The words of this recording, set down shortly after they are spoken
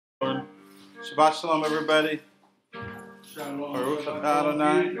Shabbat shalom, everybody. Shalom. Baruch atah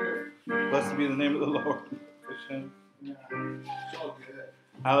Adonai. Blessed be the name of the Lord. Hashem. Yeah, it's all good.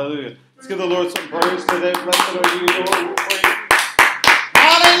 Hallelujah. Let's give the Lord some praise today. Blessed are you, Lord. We praise you.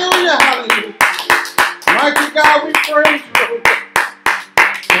 Hallelujah, hallelujah. Mighty God, we praise you.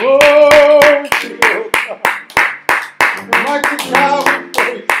 Glory to you, God. Mighty God, we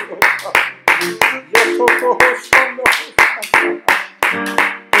praise you, God. Glory to you, Lord.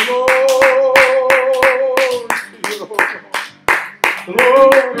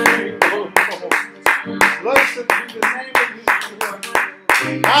 Blessed be the name of your Lord.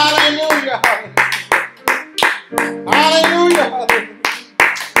 Hallelujah, hallelujah. Hallelujah, hallelujah.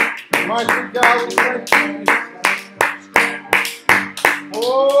 Mighty God, we thank you.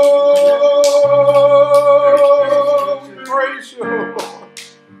 Oh, we praise you, Lord.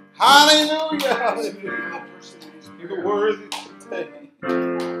 Hallelujah, hallelujah. You're worthy today.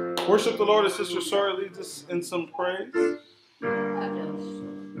 Worship the Lord as Sister Shora leads us in some praise.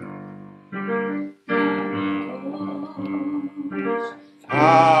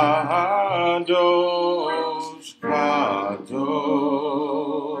 Kadosh, Kadosh,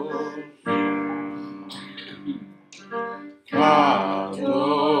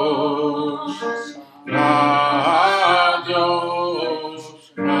 Kadosh, Kadosh,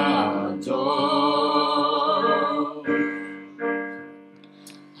 Kadosh,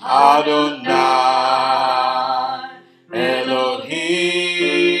 Adonai, Elohim,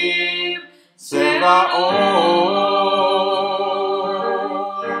 Sevaot.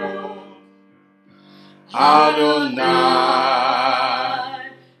 Adonai,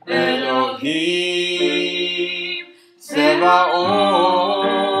 Elohim, Sevaot,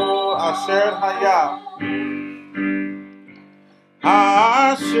 Asher Haya,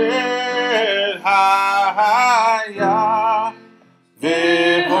 Asher Haya,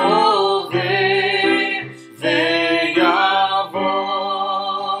 Vehoveh, Veyavo,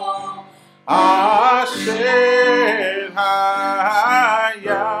 Asher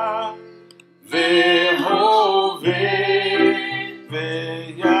Haya, Vehoveh,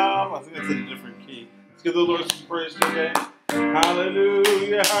 Veyav. I think that's in a different key. Let's give the Lord some praise today.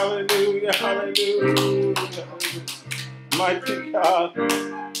 Hallelujah, hallelujah, hallelujah, hallelujah. Mighty God.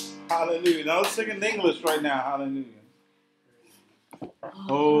 Hallelujah. Now let's sing in English right now. Hallelujah.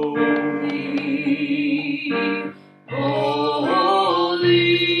 Holy, holy,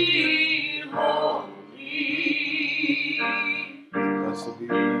 holy. Blessed be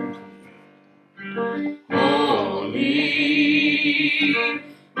your name. Holy,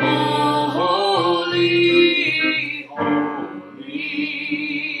 holy, holy.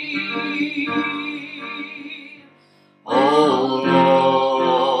 Oh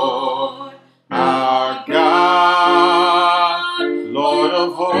Lord, our God, Lord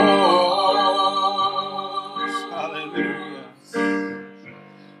of hosts. Hallelujah.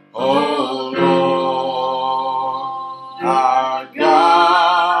 Oh Lord, our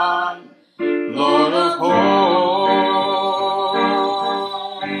God, Lord of hosts,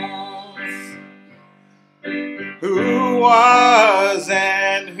 who was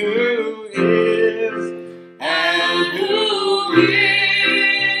and who is and who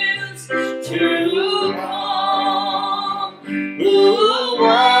is to come, who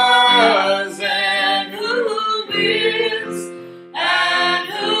was and who is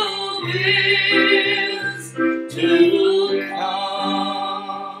to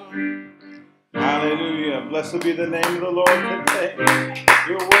come. Hallelujah. Blessed be the name of the Lord today.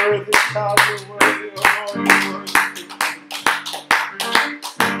 You're worthy, God. You're worthy, oh Lord. You're worthy.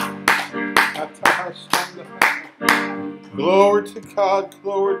 Glory to God.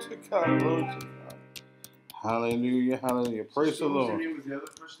 Glory to God. Glory to God. Hallelujah. Hallelujah. Praise the Lord. What's the name of the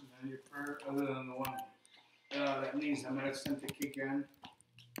other person that you heard other than the one that needs a medicine to kick in?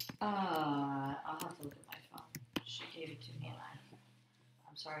 I'll have to look at my phone. She gave it to me and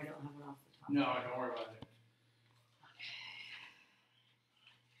I'm sorry I don't have it off the top. No, don't worry about it.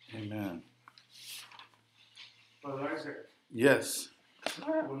 Amen. Brother Isaac. Yes.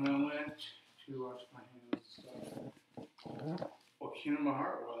 When I went to wash my hands, what came to my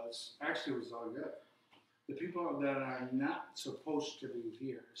heart was, actually it was all good. The people that are not supposed to be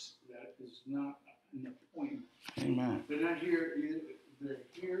here, that is not an appointment. Amen. They're not here, they're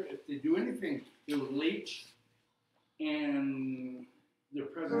here, if they do anything, they would late, and their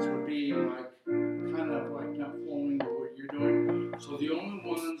presence would be like, kind of like not flowing with what you're doing. So the only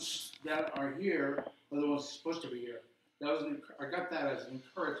ones that are here are the ones supposed to be here. That was I got that as an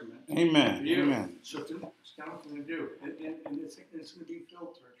encouragement. Amen. Amen. So it's nothing to do, and it's going to be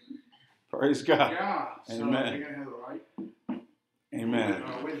filtered. Praise God. Yeah. So Amen. you're going to have the right. Amen.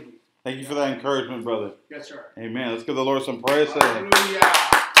 With you. Thank you for that encouragement, brother. Yes, sir. Amen. Let's give the Lord some praise. Hallelujah.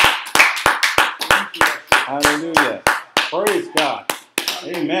 Thank you. Hallelujah. Praise God.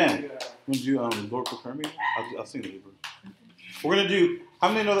 Amen. Hallelujah. Would you, Lord, prepare me? I'll sing the Hebrew. We're going to do, how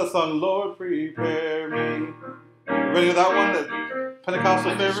many know that song, Lord, prepare me? Everybody know that one? That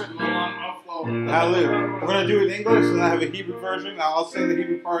Pentecostal favorite? Hallelujah. We're going to do it in English, and I have a Hebrew version. I'll sing the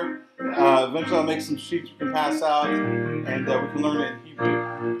Hebrew part. Eventually, I'll make some sheets you can pass out, and we can learn it in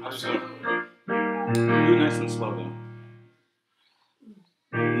Hebrew. I'll just do it nice and slow down.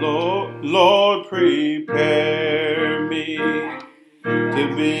 Lord, prepare me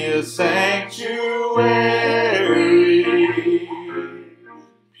to be a sanctuary,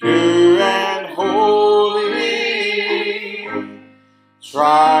 pure and holy,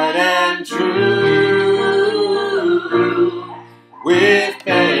 tried and true, with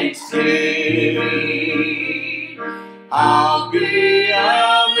thanksgiving, I'll be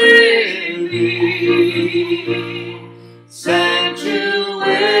a living sanctuary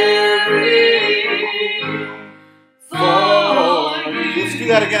for you. Let's do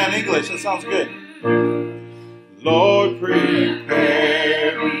that again in English. That sounds good. Lord,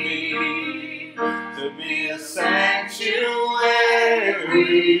 prepare me to be a sanctuary,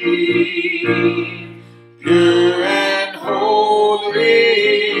 pure and holy,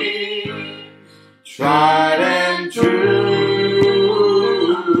 tried and true,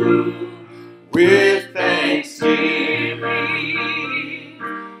 with thanksgiving,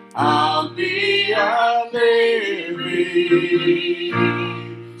 I'll be a living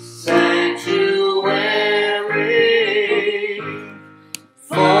sanctuary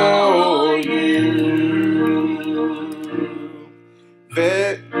for you.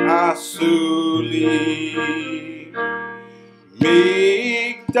 Ve'asuli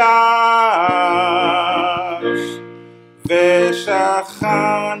mikdash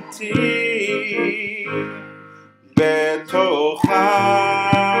ve'shachanti betocham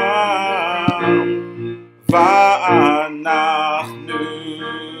va'anachnu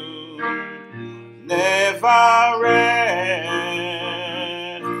nevarech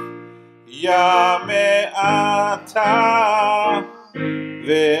yame'ata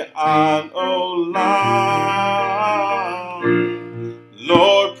ve'ad olam.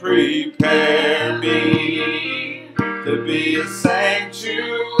 Lord, prepare me to be a sanctuary,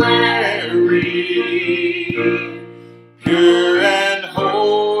 pure and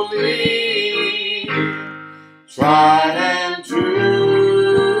holy, tried and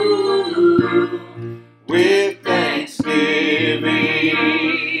true, with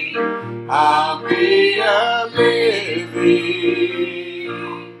thanksgiving, I'll be a living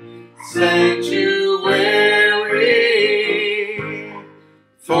sanctuary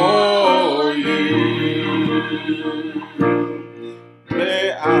for you.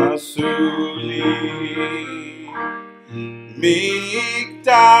 Ve'asuli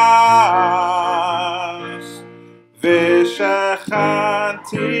mikdash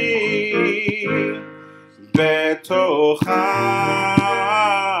ve'shachanti betocham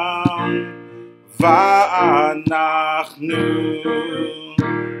va'anachnu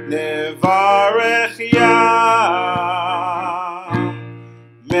nevarech yame'ata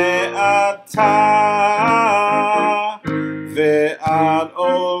ve'ad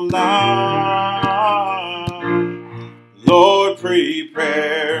olam. Lord,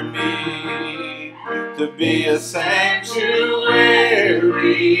 prepare me to be a sanctuary,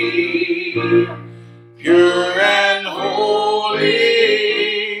 pure and holy,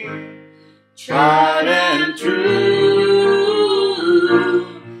 tried and true,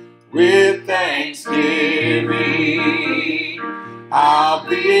 with thanksgiving, I'll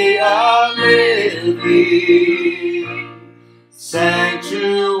be a living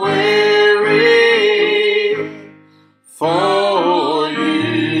sanctuary for you.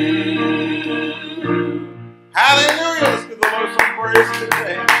 Hallelujah! Let's give the Lord some praise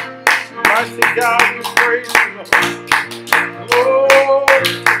today. Mighty God, we praise you, Lord. Glory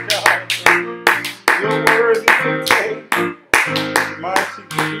to God. You're worthy today. Mighty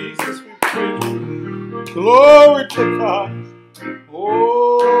Jesus, we praise you. Glory to God.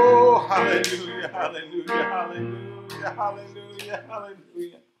 Oh, hallelujah, hallelujah, hallelujah, hallelujah,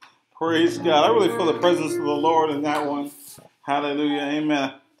 hallelujah. Praise God. I really feel the presence of the Lord in that one. Hallelujah,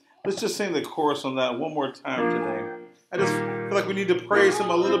 amen. Let's just sing the chorus on that one more time today. I just feel like we need to praise Him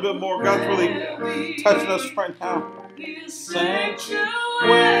a little bit more. God's really touching us right now. Sanctuary,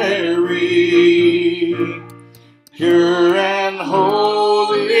 pure and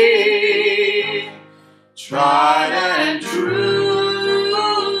holy, tried and true,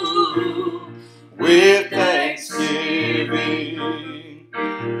 with thanksgiving,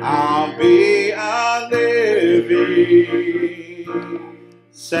 I'll be a living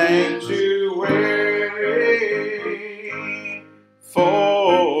sanctuary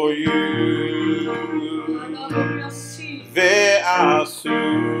for you. Ve'asuli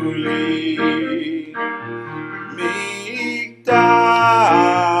mikdash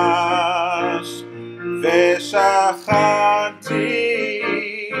ve'shachanti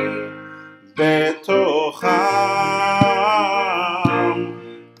betocham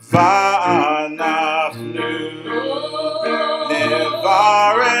va'anachnu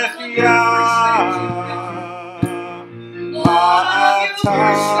nevarech yah ma'ata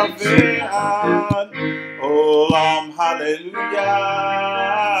ve'ad olam. Hallelujah.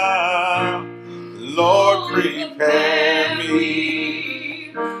 Lord, prepare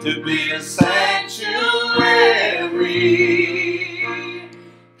me to be a sanctuary,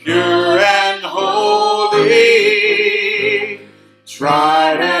 pure and holy,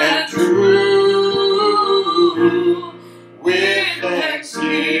 tried and true. With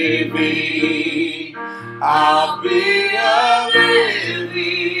thanksgiving, I'll be a living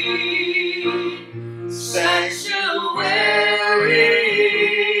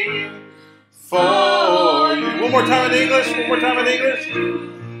sanctuary for you. One more time in English. One more time in English.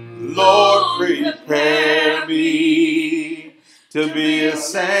 Lord, prepare me to be a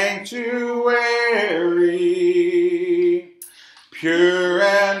sanctuary, pure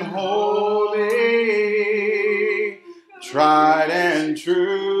and holy, tried and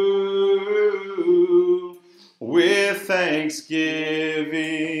true. With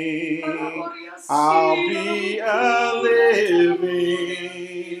thanksgiving, I'll be a living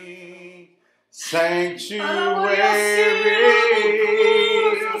sanctuary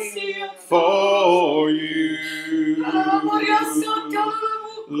for you.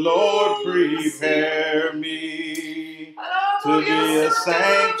 Lord, prepare me to be a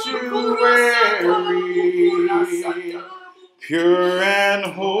sanctuary, pure and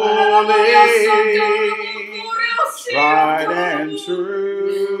holy, tried and true.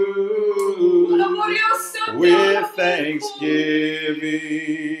 With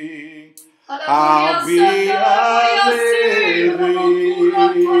thanksgiving, I'll be a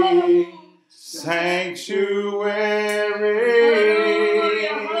living sanctuary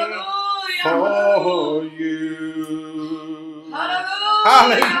for you.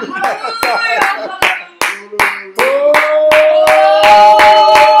 Hallelujah.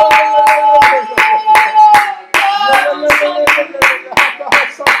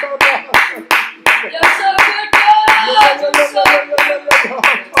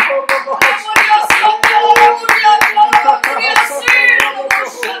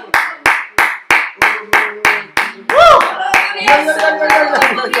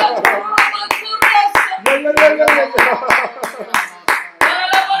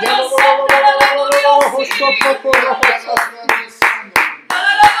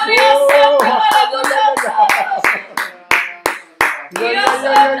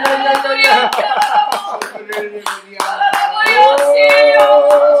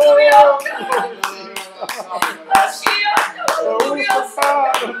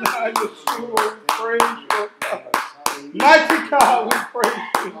 Mighty God, we praise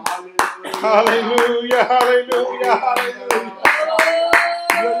you. Hallelujah, hallelujah, hallelujah.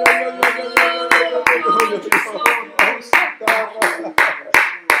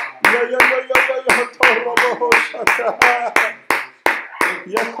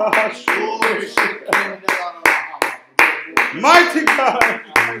 Mighty God.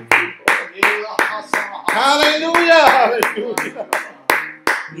 Hallelujah, hallelujah.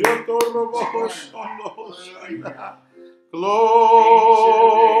 Glory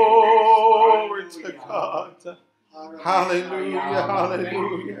to God. Hallelujah,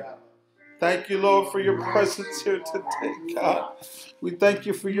 hallelujah. Thank you, Lord, for your presence here today, God. We thank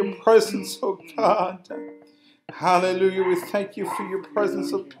you for your presence, oh God. Hallelujah. We thank you for your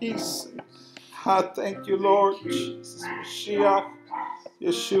presence of peace. I thank you, Lord Jesus, Mashiach,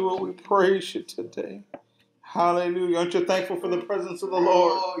 Yeshua. We praise you today. Hallelujah. Aren't you thankful for the presence of the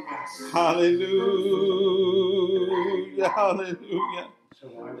Lord? Oh, yes. Hallelujah. Hallelujah.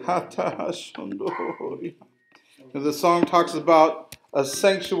 And the song talks about a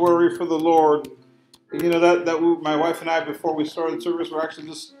sanctuary for the Lord. You know, my wife and I, before we started the service, we're actually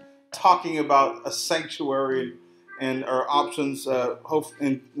just talking about a sanctuary and our options, hope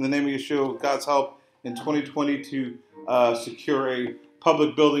in the name of Yeshua, with God's help, in 2020 to secure a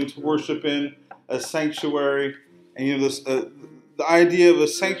public building to worship in, a sanctuary. And you know, this the idea of a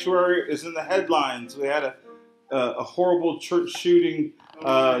sanctuary is in the headlines. We had a horrible church shooting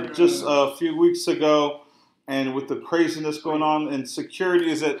just a few weeks ago, and with the craziness going on, and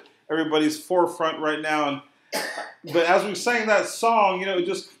security is at everybody's forefront right now. And but as we sang that song, it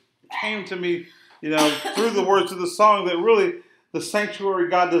just came to me, through the words of the song that really the sanctuary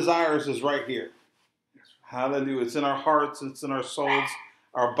God desires is right here. Hallelujah. It's in our hearts. It's in our souls,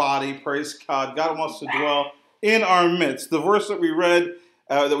 our body. Praise God. God wants to dwell in our midst. The verse that we read,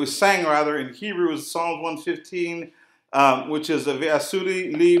 that we sang rather in Hebrew is Psalm 115, which is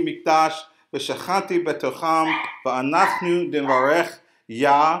Ve'asuri li mikdash v'shachanti betocham va'anachnu devarech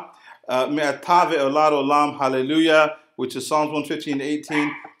Yah me'ata ve'olad olam hallelujah, which is Psalms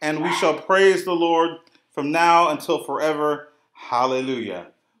 115:18, and we shall praise the Lord from now until forever. Hallelujah.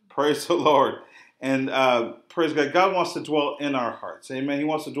 Praise the Lord. And praise God. God wants to dwell in our hearts. Amen. He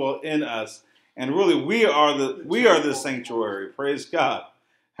wants to dwell in us. And really, we are the sanctuary. Praise God.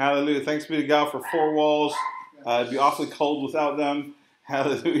 Hallelujah. Thanks be to God for four walls. It'd be awfully cold without them.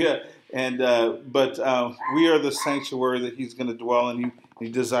 Hallelujah. And but we are the sanctuary that He's going to dwell in. He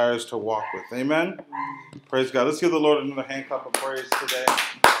desires to walk with. Amen. Praise God. Let's give the Lord another hand clap of praise today.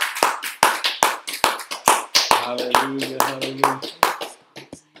 Hallelujah. Hallelujah.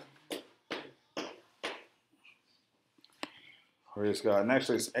 Praise God. And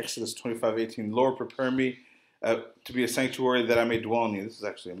actually, it's Exodus 25:18. Lord, prepare me to be a sanctuary that I may dwell in you. This is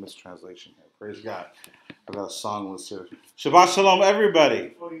actually a mistranslation here. Praise God. I've got a song list here. Shabbat Shalom,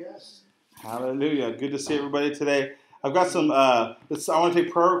 everybody. Oh, yes. Hallelujah. Good to see everybody today. I've got some, I want to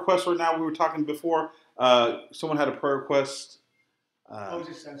take prayer requests right now. We were talking before. Someone had a prayer request. I was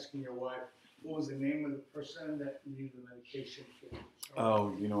just asking your wife, what was the name of the person that needed the medication for?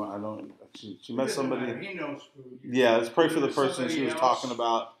 Oh, I don't. She met somebody. He knows who. Yeah, let's pray for the person she was talking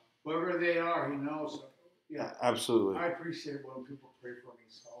about. Whoever they are, he knows. Yeah, absolutely. I appreciate when people pray for me,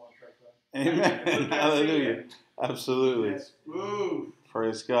 so I'll try to. Amen. Hallelujah. Absolutely. Yes. Woo.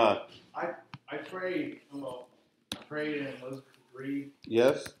 Praise God. I prayed. Well, I prayed and Elizabeth agreed.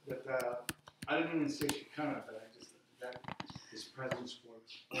 Yes. That I didn't even say Shekinah, but I just that His presence was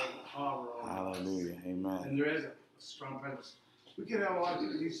all around. Hallelujah. Amen. And there is a strong presence. We could have all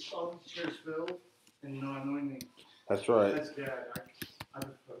these chairs filled and no anointing. That's right. That's good. I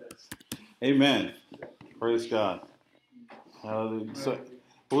prefer this. Amen. Praise God. Hallelujah. So,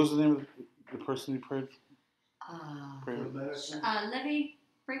 what was the name of the person you prayed? Let me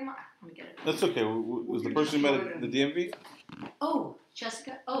bring my. Let me get it. That's okay. Was the person you met at the DMV? Oh,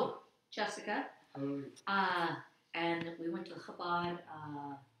 Jessica. Jessica. And we went to Chabad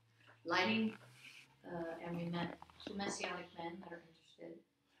lighting, and we met two Messianic men that are interested.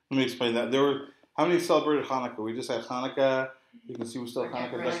 Let me explain that. How many celebrated Hanukkah? We just had Hanukkah. You can see we still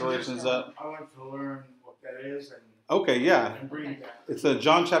have Hanukkah decorations up. I want to learn what that is. Okay, yeah. It's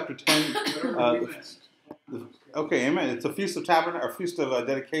John chapter 10. Okay, amen. It's a Feast of Tabernacle, or Feast of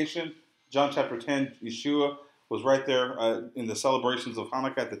Dedication. John chapter 10, Yeshua was right there in the celebrations of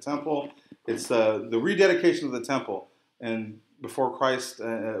Hanukkah at the temple. It's the rededication of the temple. And before Christ,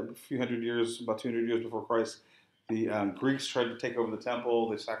 about 200 years before Christ, the Greeks tried to take over the temple.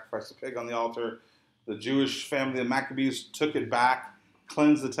 They sacrificed a pig on the altar. The Jewish family, the Maccabees, took it back,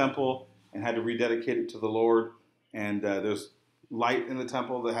 cleansed the temple, and had to rededicate it to the Lord. And there's light in the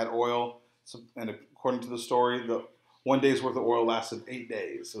temple that had oil. And according to the story, the 1 day's worth of oil lasted 8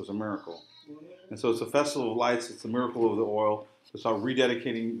 days. It was a miracle. And so it's a festival of lights. It's a miracle of the oil. It's about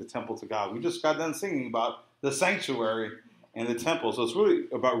rededicating the temple to God. We just got done singing about the sanctuary and the temple. So it's really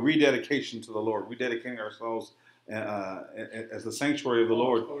about rededication to the Lord, rededicating ourselves as the sanctuary of the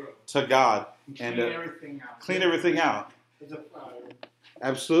Lord to God. And clean everything out.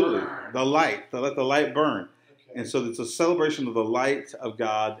 Absolutely. The light. Let the light burn. And so it's a celebration of the light of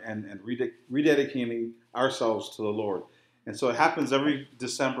God and rededicating ourselves to the Lord. And so it happens every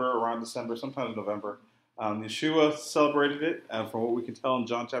December, around December, sometimes November. Yeshua celebrated it, from what we can tell in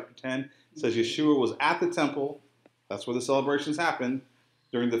John chapter 10. It says Yeshua was at the temple. That's where the celebrations happened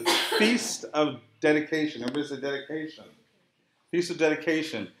during the Feast of Dedication. Everybody say dedication. Feast of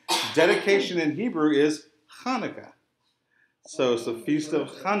Dedication. Dedication in Hebrew is Hanukkah. So it's the Feast of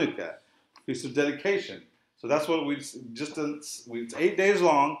Hanukkah, Feast of Dedication. So that's what it's 8 days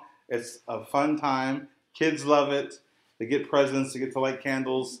long. It's a fun time. Kids love it. They get presents. They get to light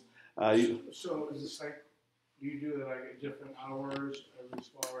candles. So is this like, do you do it like at different hours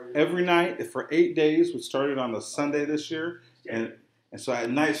every night for 8 days? We started on a Sunday this year. And so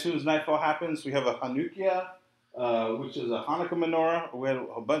at night, as soon as nightfall happens, we have a Hanukkah, which is a Hanukkah menorah. We had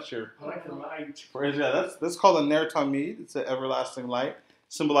a bunch here. I like the light. Praise God. That's called a Ner Tamid. It's an everlasting light.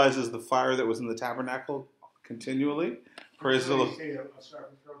 Symbolizes the fire that was in the tabernacle continually. Praise the Lord.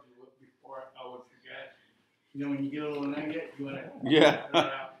 Before I would forget. When you get a little nugget, you want to. Yeah.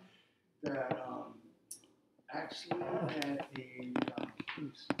 Actually, at the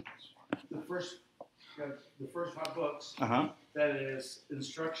first 5 books. Uh-huh. That is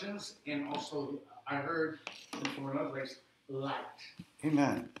instructions, and also I heard from another place, light.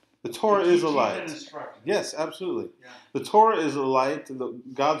 Amen. The Torah is a light. Yes, absolutely. Yeah. The Torah is a light.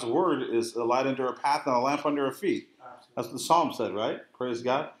 God's word is a light under a path and a lamp under our feet. Absolutely. That's what the Psalm said, right? Praise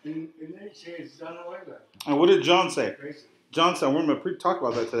God. And they say it's done away with. And what did John say? Crazy. John said, we're going to talk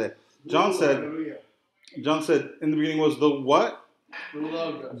about that today. John said, in the beginning was the what? The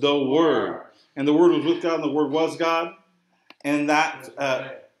Logos. The Word. And the Word was with God, and the Word was God. And that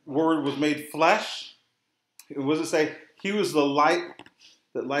Word was made flesh. What does it say? He was the light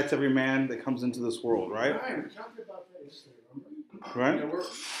that lights every man that comes into this world, right? Right. We talked about that yesterday, Right? remember?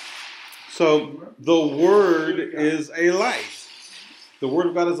 So the Word is a light. The Word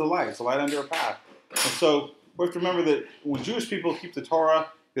of God is a light. It's a light under a path. And so we have to remember that when Jewish people keep the Torah,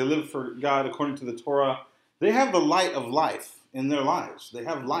 they live for God according to the Torah, they have the light of life in their lives. They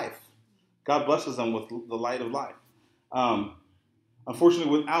have life. God blesses them with the light of life.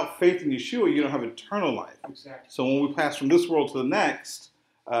 Unfortunately, without faith in Yeshua, you don't have eternal life. Exactly. So when we pass from this world to the next,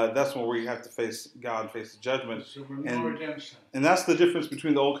 that's when we have to face God, face the judgment. So no redemption. And that's the difference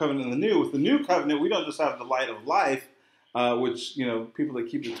between the old covenant and the new. With the new covenant, we don't just have the light of life, which people that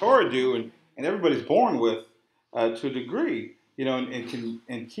keep the Torah do, and everybody's born with to a degree,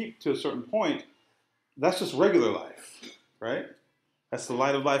 and keep to a certain point. That's just regular life, right? That's the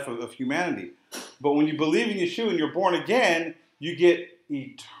light of life of humanity. But when you believe in Yeshua and you're born again, you get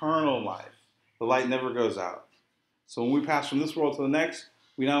eternal life. The light never goes out. So when we pass from this world to the next,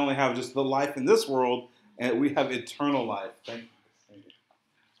 we not only have just the life in this world, and we have eternal life. Thank you.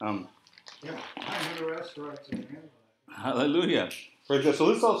 Yeah, I have the resurrection. Hallelujah. Right there. So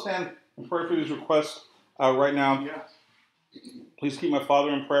let's all stand and pray for these requests right now. Yeah. Please keep my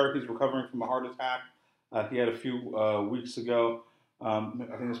father in prayer. He's recovering from a heart attack. He had a few weeks ago. I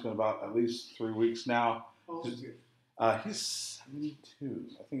think it's been about at least 3 weeks now. He's 72.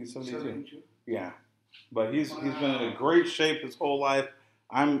 I think he's 72. Yeah. But he's been in a great shape his whole life.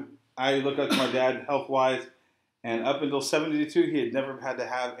 I look up to my dad health-wise, and up until 72, he had never had to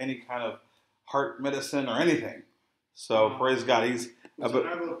have any kind of heart medicine or anything. So praise God. He's Was it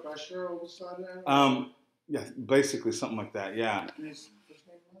high blood pressure all of a sudden? Yeah, basically something like that. Yeah. And his first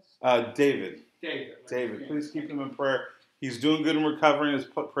name was? David. David. Please keep him in prayer. He's doing good in recovering. Let's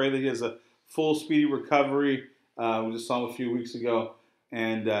pray that he has a full, speedy recovery. We just saw him a few weeks ago,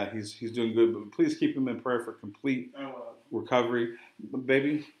 and he's doing good. But please keep him in prayer for complete recovery.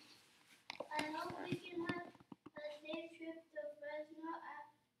 Baby? I hope we can have a safe trip to Fresno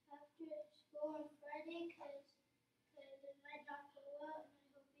after school on Friday, because it might not go well, and I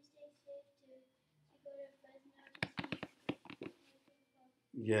hope we stay safe to go to Fresno to see.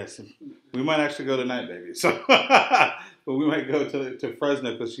 Yes, we might actually go tonight, baby. So, but we might go to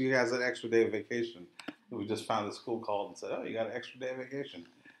Fresno because she has an extra day of vacation. We just found the school called and said, "Oh, you got an extra day of vacation."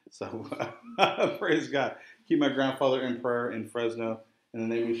 So, praise God. Keep my grandfather in prayer in Fresno in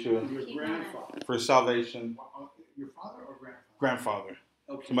the name of Yeshua. Your grandfather. For salvation. Your father or grandfather? Grandfather.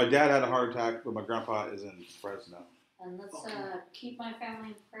 Okay. So my dad had a heart attack, but my grandpa is in Fresno. And let's keep my family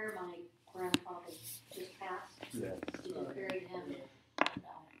in prayer. My grandfather just passed. Yes. We just buried him a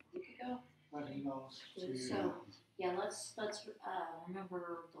week ago. So yeah, let's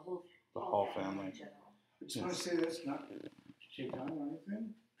remember the whole family in general. I just want to say this, not to take on or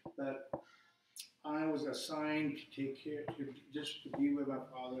anything, but I was assigned to take care, just to be with my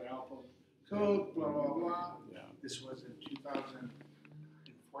father, help him cook, blah, blah, blah. Yeah. This was in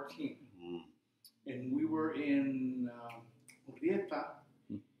 2014. And we were in Urieta.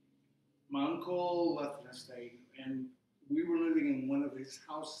 My uncle left an estate, and we were living in one of his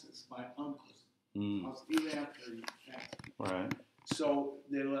houses, my uncle's house, even after he passed. Right. So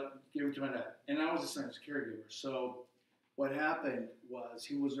they gave it to my dad, and I was assigned as caregiver. So what happened was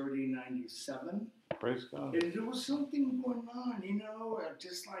he was already 97. Praise God. And there was something going on,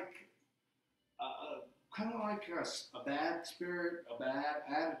 just like kind of like a bad spirit, a bad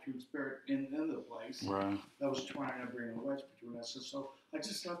attitude spirit in the place. Right. That was trying to bring a wedge between us. And so I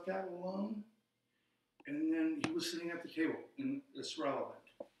just left that alone. And then he was sitting at the table, and it's relevant.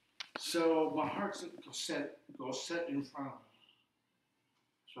 So my heart said, go sit in front of him.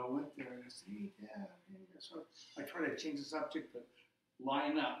 So I went there and I said, "Hey, Dad." So I tried to change the subject, but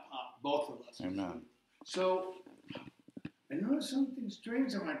line up, both of us. Amen. So I noticed something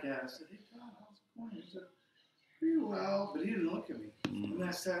strange on my dad. I said, "Hey, Dad, how's it going?" He said, "Pretty well," but he didn't look at me. And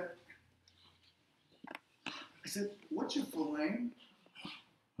I said, "What's your full name?"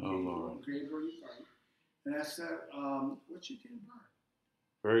 Oh, Lord. Gregory. And I said, "What's your date of birth?"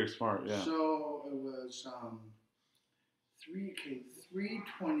 Very smart, yeah. So it was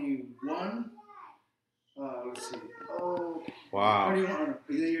 321. Let's see. Oh, Wow. 21.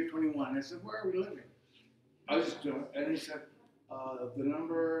 The year 21. I said, where are we living? I was just doing, and he said the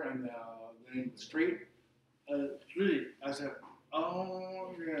number and the name of the street. Really, I said,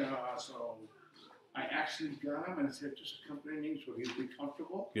 oh yeah. So I actually got him and I said, just accompany me so he'd be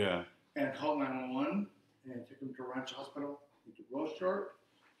comfortable. Yeah. And called 911 and took him to Ranch Hospital. He took road short.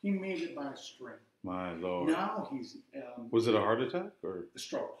 He made it by a string. My Lord. Now he's Was it a heart attack or a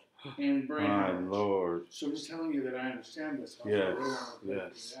stroke and brain my hemorrhage. Lord? So just telling you that I understand this. So Yes, I really want to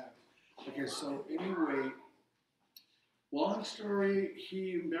yes. that. Okay, so anyway, long story,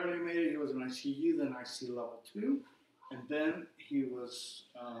 he barely made it. He was in ICU, then IC level 2, and then he was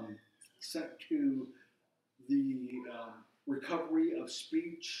sent to the recovery of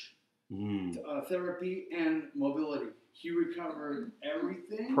speech therapy and mobility. He recovered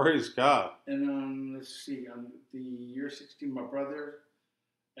everything. Praise God. And let's see, on the year 16, my brother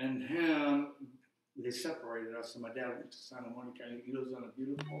and him, they separated us. And my dad went to Santa Monica. He lives in a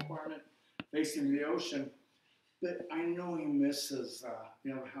beautiful apartment facing the ocean. But I know he misses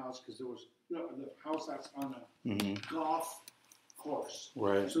the other house because there was the house that's on a golf course.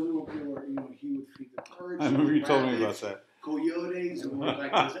 Right. So we were, he would feed the birds. I remember you told me about that. Coyotes and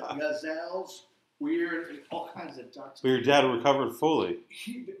like gazelles, weird, all kinds of ducks. But your dad recovered fully.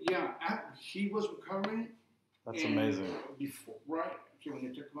 He was recovering. That's amazing. Before, right? Okay, when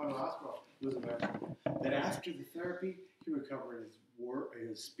they took him out of the hospital, it was amazing. But after the therapy, he recovered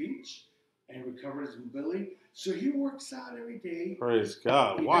his speech, and recovered his mobility. So he works out every day. Praise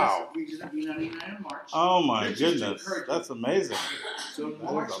God. Wow. He's going to be 99 in March. Oh my goodness. That's amazing. So in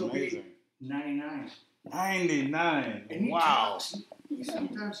March he'll be 99. 99. And he Wow. talks,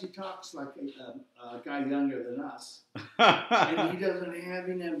 sometimes he talks like a guy younger than us. And he doesn't have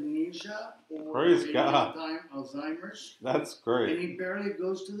any amnesia or Praise God. Alzheimer's. That's great. And he barely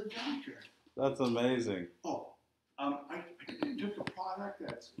goes to the doctor. That's amazing. Oh, I took a product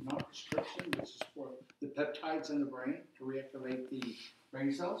that's not prescription. This is for the peptides in the brain to reactivate the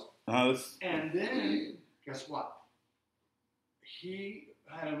brain cells. And then, guess what? We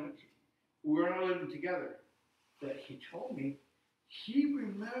were not living together. But he told me he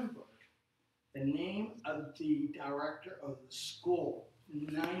remembered the name of the director of the school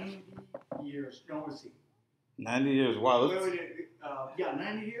 90 years. No, was he? 90 years. Wow.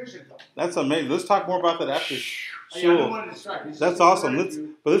 90 years ago. That's amazing. Let's talk more about that after. I don't want to distract you. That's awesome.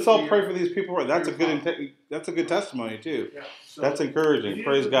 Let's all pray for these people. That's a good testimony too. Yeah, so that's encouraging.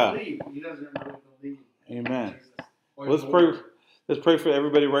 Praise God. He doesn't really believe. Amen. Let's pray. Let's pray for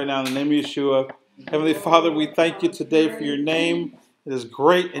everybody right now in the name of Yeshua. Heavenly Father, we thank you today for your name. It is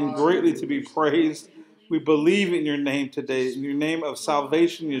great and greatly to be praised. We believe in your name today, in your name of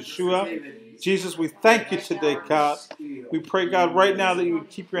salvation, Yeshua. Jesus, we thank you today, God. We pray, God, right now that you would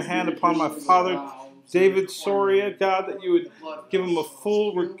keep your hand upon my father, David Tzuriya, God, that you would give him a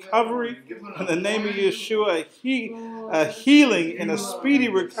full recovery. In the name of Yeshua, a healing and a speedy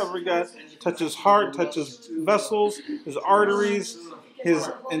recovery, God. Touch his heart, touch his vessels, his arteries, his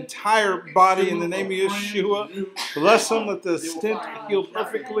entire body in the name of Yeshua. Bless him, let the stent heal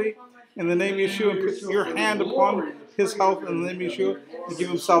perfectly. In the name of Yeshua, and put your hand upon his health in the name of Yeshua, and give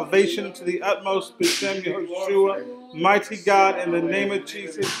him salvation to the utmost. B'Shem Yeshua, mighty God, in the name of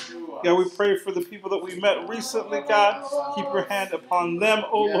Jesus. God, we pray for the people that we met recently, God. Keep your hand upon them,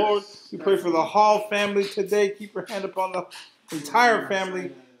 O Lord. We pray for the Hall family today. Keep your hand upon the entire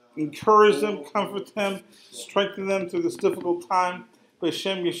family. Encourage them, comfort them, strengthen them through this difficult time.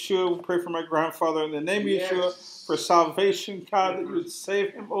 B'Shem Yeshua, we pray for my grandfather in the name of Yeshua for salvation, God, that you would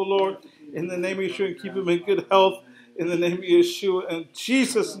save him, O Lord, in the name of Yeshua, and keep him in good health in the name of Yeshua. In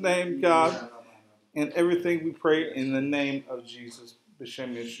Jesus' name, God, and everything we pray in the name of Jesus,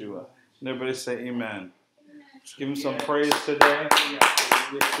 B'Shem Yeshua. And everybody say amen. Give him some praise today.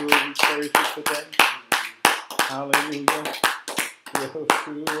 Yeshua, we praise you today. Hallelujah.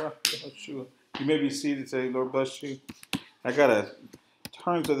 Yeshua, Yeshua. You may be seated today. Lord bless you. I got to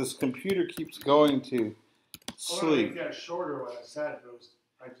turn so this computer keeps going to sleep. I got shorter what I said.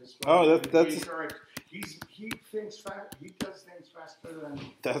 That's he thinks fast. He does things faster than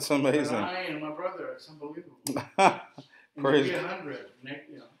that's amazing. Than I and my brother. It's unbelievable. Praise God. 100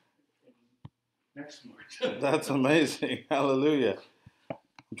 next March. That's amazing. Hallelujah.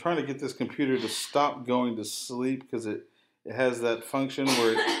 I'm trying to get this computer to stop going to sleep because it has that function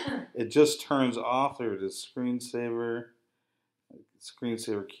where it just turns off. There it is, screensaver.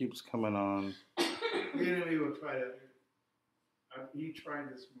 Screensaver keeps coming on. The enemy will try to. He tried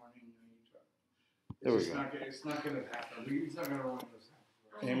this morning. There we go. It's not going to happen. He's not going to run this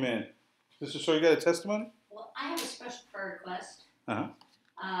happen. Amen. Mr. Sir, you got a testimony? Well, I have a special prayer request. Uh-huh.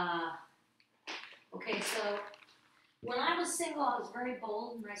 Okay, so when I was single, I was very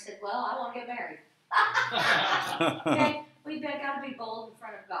bold, and I said, well, I want to get married. Okay, we've got to be bold in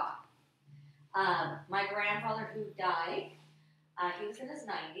front of God. My grandfather who died, he was in his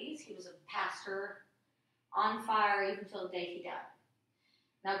 90s. He was a pastor on fire even till the day he died.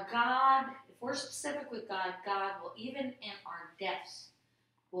 Now God, if we're specific with God, God will, even in our deaths,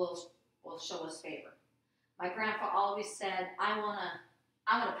 will show us favor. My grandpa always said, I wanna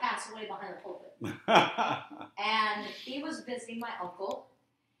pass away behind the pulpit. And he was visiting my uncle.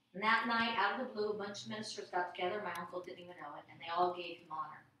 And that night, out of the blue, a bunch of ministers got together. My uncle didn't even know it, and they all gave him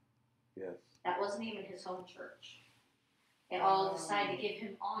honor. Yes. That wasn't even his home church. They all decided to give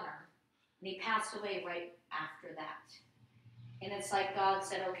him honor, and he passed away right after that. And it's like God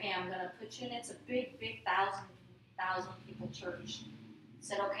said, okay, I'm going to put you in. It's a big, big thousand people church.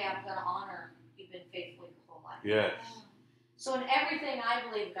 Said, okay, I'm going to honor. You've been faithful your whole life. Yes. So in everything, I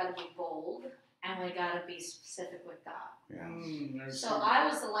believe we've got to be bold, and we got to be specific with God. Yes. So I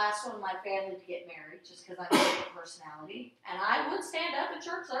was the last one in my family to get married, just because I'm a different personality. And I would stand up at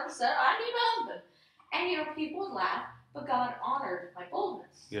church service and say, I need a husband. And, people would laugh, but God honored my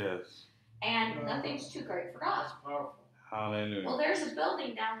boldness. Yes. And nothing's too great for God. That's powerful. Hallelujah. Well, there's a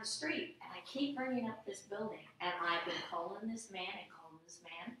building down the street, and I keep bringing up this building. And I've been calling this man,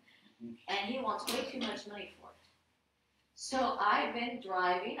 and he wants way too much money for it. So I've been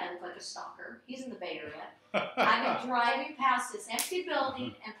driving. I look like a stalker. He's in the Bay Area. I've been driving past this empty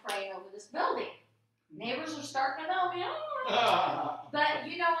building and praying over this building. Neighbors are starting to know me. But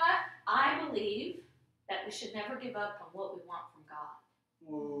you know what? I believe that we should never give up on what we want from God.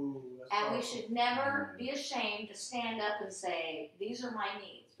 Ooh, And we should never be ashamed to stand up and say, these are my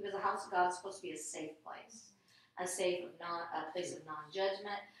needs. Because the house of God is supposed to be a safe place. A place of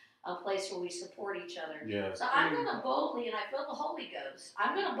non-judgment. A place where we support each other. Yes. So I'm going to boldly, and I feel the Holy Ghost,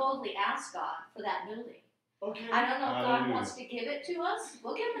 I'm going to boldly ask God for that building. Okay. I don't know if God Hallelujah. wants to give it to us.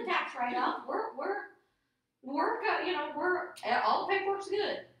 We'll give him the tax write-off. All the paperwork's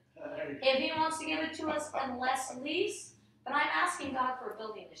good. If he wants to give it to us unless lease, but I'm asking God for a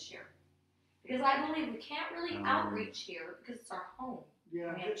building this year. Because I believe we can't really outreach here because it's our home.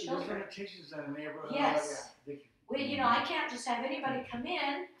 Yeah, We have there's children. limitations in the neighborhood. Yes. Yeah. I can't just have anybody come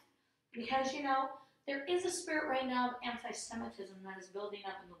in because, there is a spirit right now of anti-Semitism that is building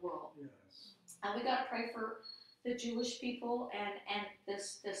up in the world. Yes. And we got to pray for the Jewish people and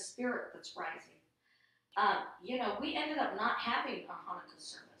this spirit that's rising. We ended up not having a Hanukkah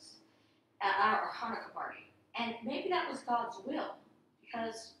service, our Hanukkah party. And maybe that was God's will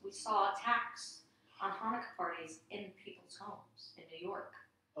because we saw attacks on Hanukkah parties in people's homes in New York.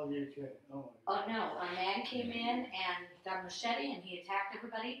 Oh, you're kidding. Oh, Oh no, a man came in and got a machete and he attacked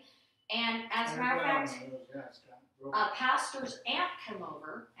everybody. And as a matter of fact, a pastor's aunt came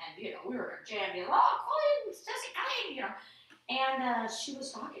over and, we were jammed in, Colleen, Sissy, Colleen, And she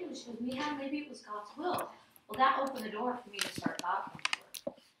was talking to me, she goes, Mija, maybe it was God's will. Well, that opened the door for me to start talking to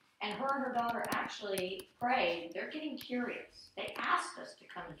her. And her daughter actually prayed. They're getting curious. They asked us to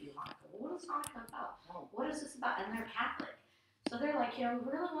come and do Hanukkah. Well, what is Hanukkah about? What is this about? And they're Catholic. So they're like, we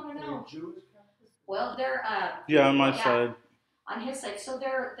really want to know. Jewish? Well, they're on my side. On his side, so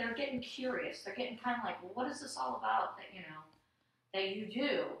they're getting curious. They're getting kind of like, well, what is this all about that that you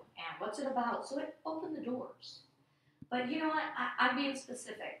do, and what's it about? So it opened the doors. But you know what? I'm being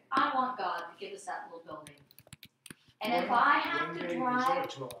specific. I want God to give us that little building. And if I have to drive,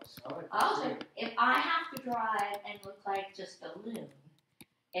 if I have to drive and look like just a loon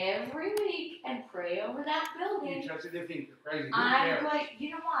every week and pray over that building, They think you're crazy. I'm going.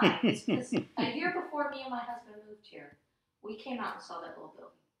 You know why? It's because a year before me and my husband moved here, we came out and saw that little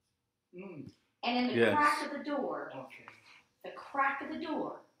building. And in the crack of the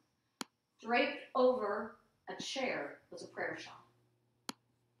door, draped over a chair was a prayer shawl.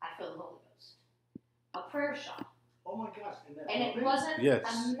 I feel the Holy Ghost. A prayer shawl. Oh my gosh. And it wasn't a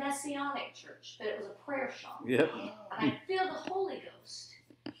messianic church, but it was a prayer shawl. Yep. And I feel the Holy Ghost.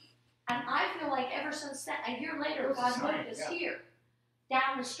 And I feel like ever since that, a year later, God moved us here,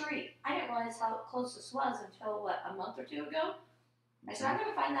 down the street. I didn't realize how close this was until, a month or two ago? I said, I'm going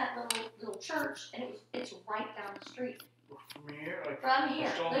to find that little church, and it's right down the street. From here? From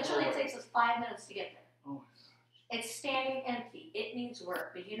here. Literally, it takes us 5 minutes to get there. Oh my gosh. It's standing empty. It needs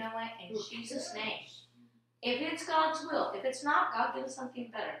work. But you know what? In Jesus' name, if it's God's will, if it's not, God give us something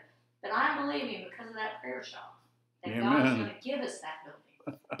better. But I'm believing because of that prayer shawl that God is going to give us that building.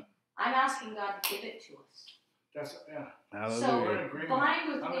 I'm asking God to give it to us. That's, So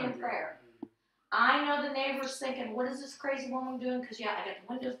bind with me in prayer. I know the neighbors thinking, what is this crazy woman doing? Because, yeah, I got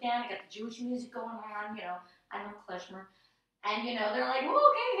the windows down, I got the Jewish music going on, I know klezmer. And, they're like,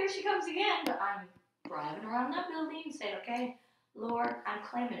 oh, okay, here she comes again. But I'm driving around that building and saying, okay, Lord, I'm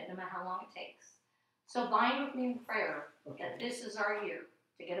claiming it no matter how long it takes. So bind with me in prayer that this is our year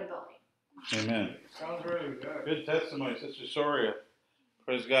to get a building. Amen. Sounds really good. Good testimony, Sister Soria.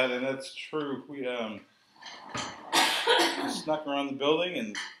 Praise God, and that's true. We snuck around the building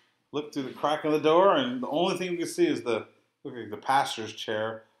and looked through the crack in the door, and the only thing we could see is the pastor's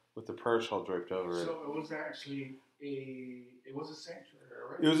chair with the prayer shawl draped over it. So it was actually it was a sanctuary,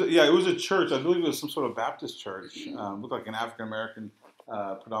 right? It was a church. I believe it was some sort of Baptist church. Looked like an African American,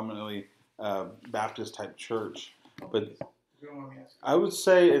 predominantly Baptist type church. But You don't want me asking. I would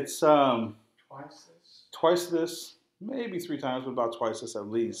say it's Twice this? twice this, maybe 3 times, but about twice this at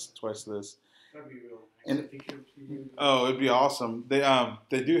least. Twice this. That'd be real nice. And- If you could- Oh, it'd be awesome.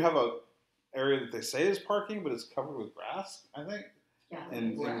 They do have a area that they say is parking, but it's covered with grass, I think, Yeah.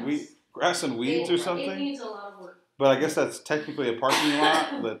 and Grass. grass and weeds or It something. needs a lot of work. But I guess that's technically a parking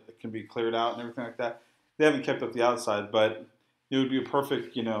lot that can be cleared out and everything like that. They haven't kept up the outside, but it would be a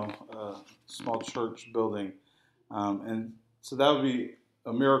perfect, small church building, and so that would be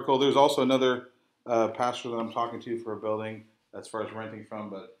a miracle. There's also another pastor that I'm talking to for a building as far as renting from,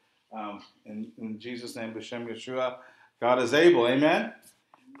 but in Jesus' name, B'Shem Yeshua, God is able. Amen.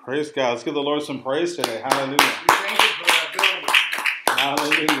 Praise God. Let's give the Lord some praise today. Hallelujah. We thank you for that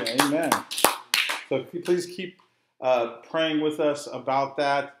building. Hallelujah. Amen. So please keep praying with us about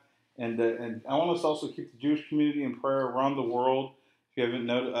that. And I want us to also keep the Jewish community in prayer around the world. If you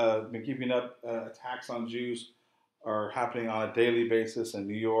haven't been keeping up, attacks on Jews are happening on a daily basis in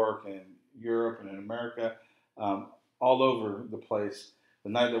New York and Europe and in America, all over the place. The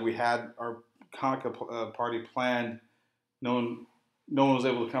night that we had our Hanukkah party planned, no one was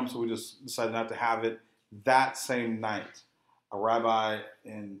able to come, so we just decided not to have it. That same night, a rabbi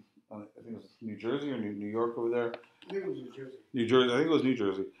in, I think it was New Jersey or New York over there. I think it was New Jersey. New Jersey, I think it was New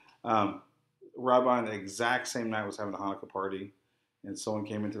Jersey. Rabbi on the exact same night was having a Hanukkah party, and someone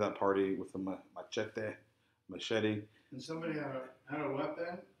came into that party with a machete. And somebody had a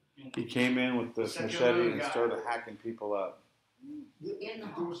weapon. He came in with this machete and started hacking people up. I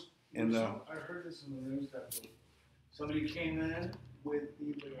heard this in the news that somebody came in with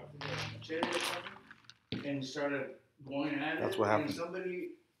either a machete or something and started going at it. That's what happened. And somebody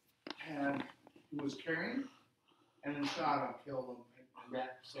was carrying and then shot him, killed him.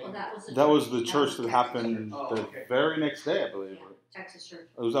 That was the church that happened Oh, the okay. very next day, I believe. Yeah, Texas church.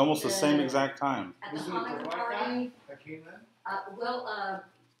 It was almost the same exact time. At the Was it the Hanukkah black guy party, that came in? Hanukkah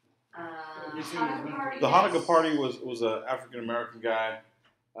party. The Hanukkah yes. party was an African American guy.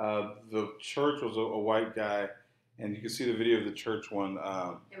 The church was a white guy, and you can see the video of the church one.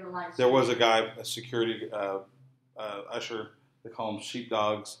 They were live There was a guy, a security usher. They call them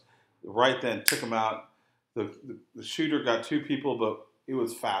sheepdogs. Right then, took him out. The shooter got 2 people, but it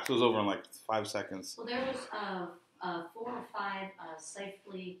was fast. It was over in like 5 seconds. Well, there was 4 or 5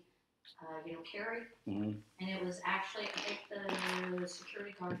 safely, carried, Mm-hmm. and it was actually, I think, the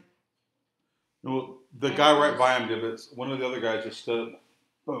security guard. Well, the guy right by him did it. One of the other guys just stood up.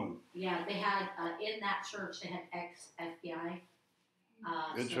 Boom. Yeah, they had in that church. They had ex-FBI.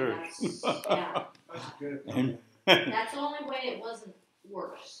 Good so church. Yeah, That's good. Amen. that's the only way it wasn't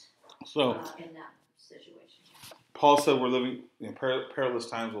worse So in that situation. Paul said we're living in perilous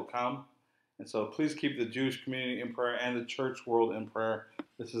times will come. And so please keep the Jewish community in prayer and the church world in prayer.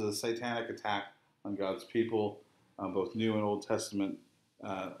 This is a satanic attack on God's people, both New and Old Testament,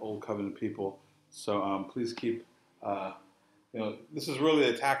 Old Covenant people. So please keep, this is really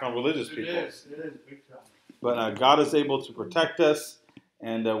an attack on religious people. It is big time. But God is able to protect us,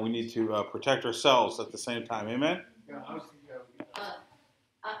 and we need to protect ourselves at the same time. Amen? Yeah, I was thinking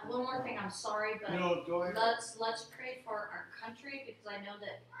One more thing, I'm sorry, but no, go ahead. let's pray for our country because I know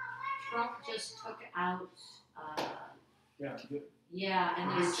that Trump just took out. Yeah,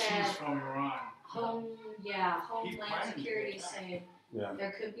 And they she's said from Iran. Homeland planning Security to is do that. saying Yeah.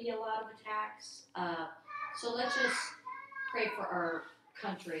 there could be a lot of attacks. So let's just pray for our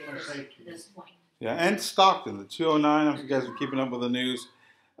country Our at safety. this point. Yeah, and Stockton, the 209, if you guys are keeping up with the news.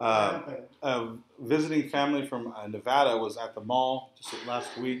 A visiting family from Nevada was at the mall just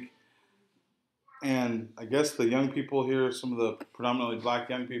last week. And I guess the young people here, some of the predominantly black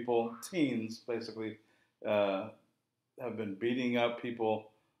young people, teens basically, have been beating up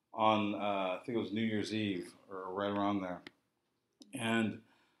people on, I think it was New Year's Eve or right around there. And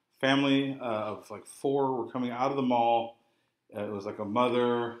family of like 4 were coming out of the mall. It was like a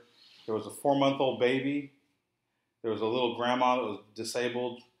mother. There was a 4-month-old baby. There was a little grandma that was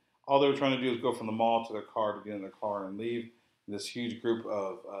disabled. all they were trying to do is go from the mall to their car to get in their car and leave. And this huge group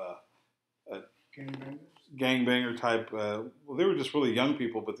of Gangbangers. gangbanger type. Well, they were just really young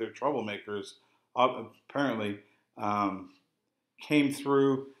people, but they're troublemakers. Apparently, came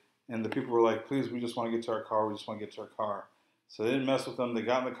through, and the people were like, "Please, we just want to get to our car. We just want to get to our car." So they didn't mess with them. They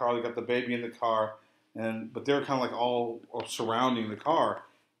got in the car. They got the baby in the car, but they were kind of like all surrounding the car.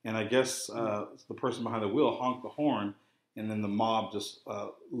 And I guess the person behind the wheel honked the horn, and then the mob just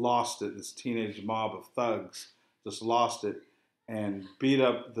lost it. This teenage mob of thugs just lost it and beat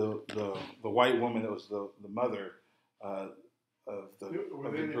up the white woman that was the mother of Were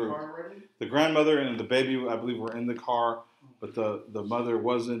they the in the group. car already? The grandmother and the baby, I believe, were in the car, but the mother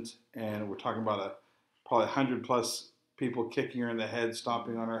wasn't. And we're talking about probably 100+ people kicking her in the head,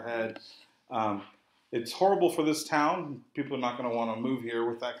 stomping on her head. It's horrible for this town. People are not going to want to move here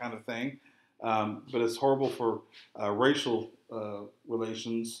with that kind of thing. But it's horrible for racial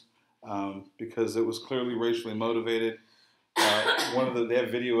relations because it was clearly racially motivated. They have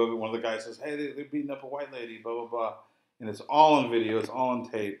video of it. One of the guys says, "Hey, they're beating up a white lady," blah blah blah, and it's all on video. It's all on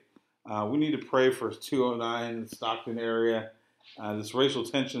tape. We need to pray for 209, the Stockton area. This racial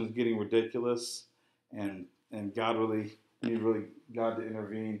tension is getting ridiculous, and God really God to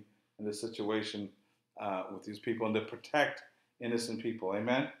intervene in this situation with these people and to protect innocent people.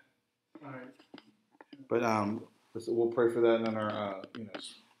 Amen. All right. But we'll pray for that in our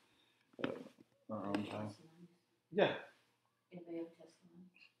our own time. Yeah. Anybody have a testimony?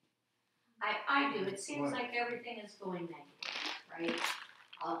 I do. It seems like everything is going negative, right?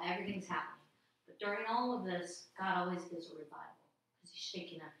 Everything's happening. But during all of this, God always gives a revival because He's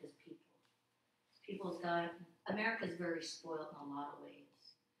shaking up His people. America's very spoiled in a lot of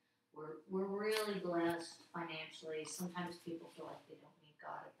ways. We're really blessed financially. Sometimes people feel like they don't need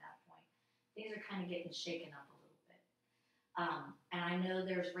God at that point. Things are kind of getting shaken up a little bit. And I know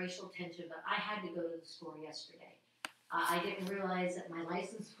there's racial tension, but I had to go to the store yesterday. I didn't realize that my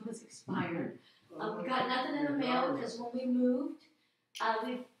license was expired. We got nothing in the mail because when we moved,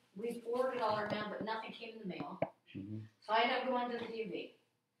 we forwarded all our mail, but nothing came in the mail. Mm-hmm. So I ended up going to the DMV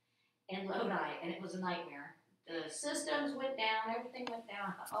in Lodi, and it was a nightmare. The systems went down, everything went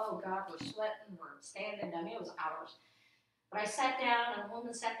down. I thought, oh God, we're sweating, we're standing. I mean, it was hours. But I sat down, and a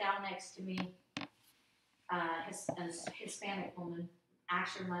woman sat down next to me, a Hispanic woman,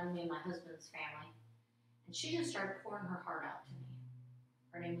 actually reminded me of my husband's family. And she just started pouring her heart out to me.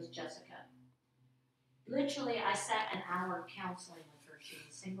 Her name was Jessica. Literally, I sat an hour counseling with her. She's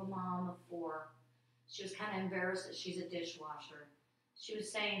a single mom of 4. She was kind of embarrassed that she's a dishwasher. She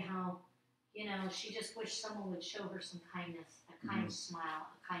was saying how, she just wished someone would show her some kindness, a kind smile,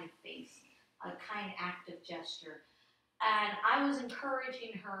 a kind face, a kind active gesture. And I was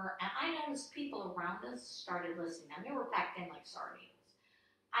encouraging her, and I noticed people around us started listening. I mean, we're packed in like sardines.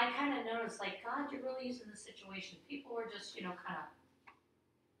 I kind of noticed, like, God, you're really using this situation. People were just, kind of,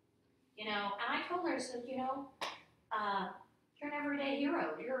 and I told her, I said, you're an everyday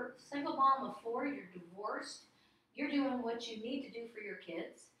hero. You're a single mom of 4. You're divorced. You're doing what you need to do for your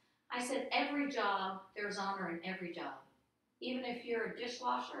kids. I said, every job, there's honor in every job. Even if you're a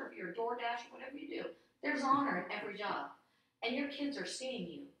dishwasher, if you're a DoorDash, whatever you do, there's honor in every job. And your kids are seeing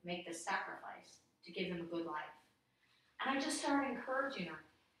you make this sacrifice to give them a good life. And I just started encouraging her.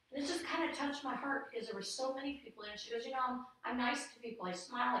 And it just kind of touched my heart because there were so many people in. She goes, I'm nice to people. I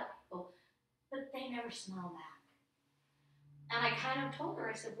smile at people. But they never smile back. And I kind of told her,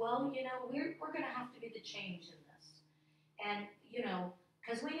 I said, well, we're going to have to be the change in this. And,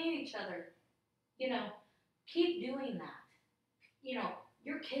 because we need each other. Keep doing that.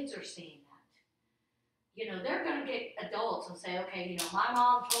 Your kids are seeing that. They're going to get adults and say, okay, my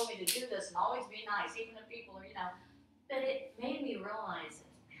mom told me to do this and always be nice, even if people are, But it made me realize that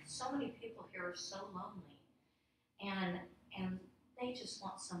so many people here are so lonely. And they just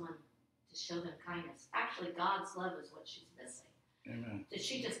want someone to show them kindness. Actually, God's love is what she's missing. Amen. That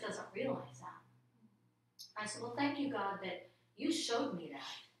she just doesn't realize that. I said, well, thank you, God, that you showed me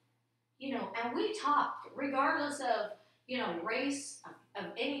that. And we talked, regardless of, race, of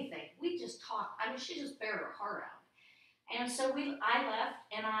anything. We just talked. I mean, she just bared her heart out. And so I left,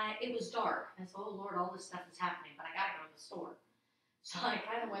 and it was dark. And so, oh, Lord, all this stuff is happening, but I got to go to the store. So I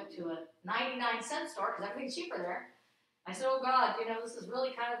kind of went to a 99-cent store, because everything's cheaper there. I said, oh, God, this is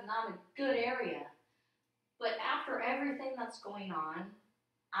really kind of not a good area. But after everything that's going on,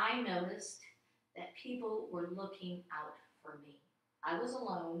 I noticed that people were looking out for me. I was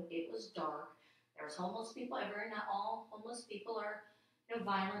alone. It was dark. There was homeless people everywhere. Not all homeless people are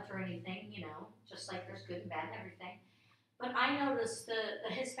violent or anything, just like there's good and bad and everything. But I noticed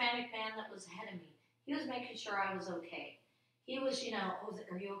the Hispanic man that was ahead of me, he was making sure I was okay. He was, oh,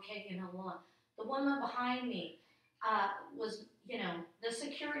 are you okay? Well, the woman behind me was, the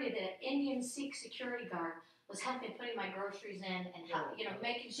security, the Indian Sikh security guard was helping putting my groceries in and,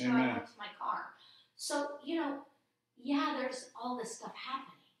 making sure I went to my car. So, yeah, there's all this stuff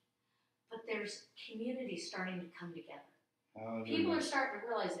happening, but there's community starting to come together. People are starting to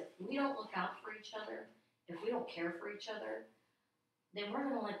realize if we don't look out for each other, if we don't care for each other, then we're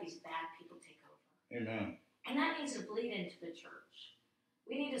going to let these bad people take over. Amen. And that needs to bleed into the church.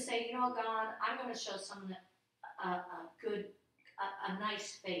 We need to say, God, I'm going to show someone a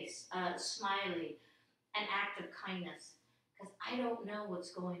nice face, smiley, an act of kindness, because I don't know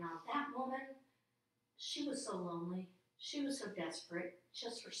what's going on. That woman, she was so lonely. She was so desperate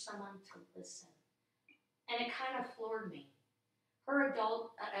just for someone to listen. And it kind of floored me. Her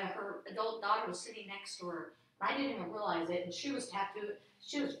adult daughter was sitting next to her, and I didn't even realize it, and she was tattooed.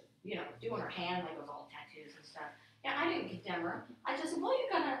 She was, doing her hand like it was all tattoos and stuff. Yeah, I didn't condemn her. I just said, well,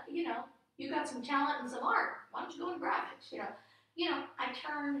 you got some talent and some art. Why don't you go in graphics? I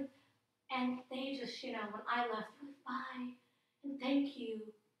turned, and they just, when I left, it was bye, and thank you,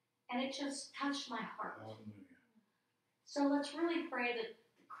 and it just touched my heart. Hallelujah. So let's really pray that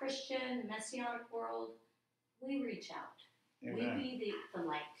the Christian, Messianic world, we reach out. Amen. We be the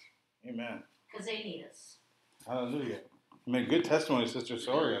light. Amen. Because they need us. Hallelujah. Good testimony, Sister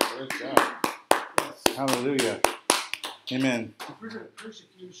Tzuriya. Praise God. Yes. Hallelujah. Amen.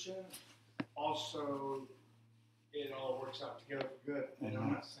 Persecution, also, it all works out together for good. And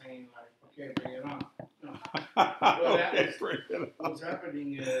I'm not saying, okay, bring it on. No. What's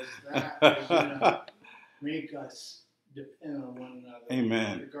happening is that is going to make us depend on one another.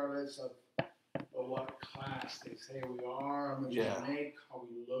 Amen. Regardless of what class they say we are, how much we make, how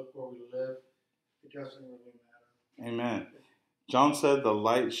we look, where we live. It doesn't really matter. Amen. John said, the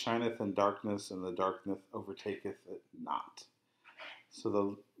light shineth in darkness, and the darkness overtaketh it not.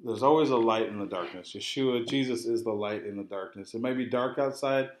 So there's always a light in the darkness. Yeshua, Jesus is the light in the darkness. It may be dark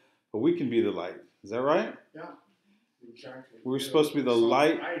outside, but we can be the light. Is that right? Yeah, exactly. We're supposed to be the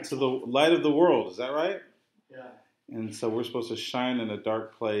light to the light of the world. Is that right? Yeah. And so we're supposed to shine in a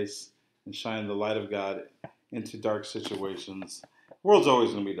dark place and shine the light of God into dark situations. The world's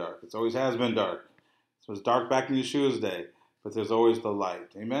always going to be dark. It always has been dark. So it's dark back in Yeshua's day, but there's always the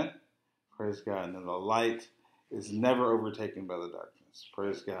light. Amen? Praise God. And the light is never overtaken by the darkness.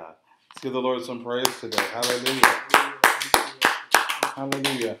 Praise God. Let's give the Lord some praise today. Hallelujah.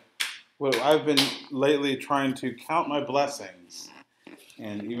 Hallelujah. Well, I've been lately trying to count my blessings.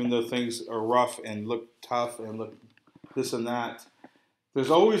 And even though things are rough and look tough and look this and that, there's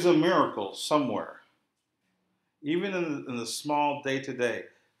always a miracle somewhere. Even in the small day-to-day.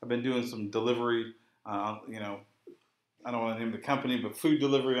 I've been doing some delivery, I don't want to name the company, but food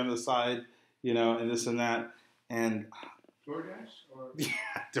delivery on the side, and this and that. And DoorDash? Yeah,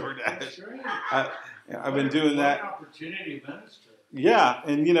 DoorDash. Sure. I've been doing that. What opportunity, minister. Yeah,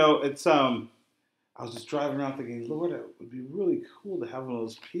 and it's I was just driving around thinking, Lord, it would be really cool to have one of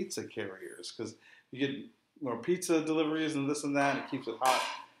those pizza carriers because you get more pizza deliveries and this and that. And it keeps it hot.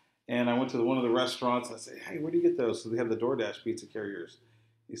 And I went to one of the restaurants and I said, hey, where do you get those? So they have the DoorDash pizza carriers.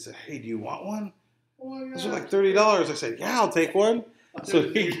 He said, hey, do you want one? Oh, yeah. Those are like $30. I said, yeah, I'll take one. So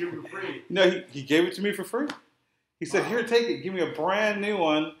he gave it to me for free. He said, here, take it. Give me a brand new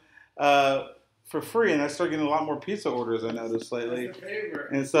one for free. And I started getting a lot more pizza orders, I noticed lately.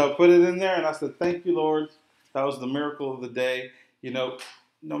 And so I put it in there, and I said, thank you, Lord. That was the miracle of the day.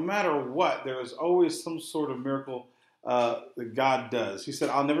 No matter what, there is always some sort of miracle that God does. He said,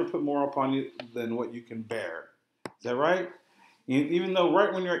 I'll never put more upon you than what you can bear. Is that right? Even though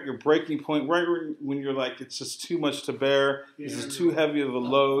right when you're at your breaking point, right when you're like, it's just too much to bear, this is too heavy of a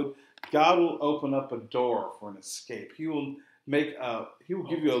load, God will open up a door for an escape. He will give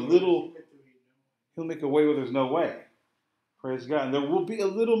you a little, he'll make a way where there's no way. Praise God. And there will be a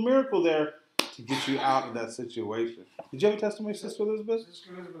little miracle there to get you out of that situation. Did you have a testimony, Sister Elizabeth?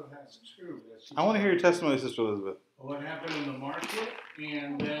 Sister Elizabeth has true. I want to hear your testimony, Sister Elizabeth. What happened in the market,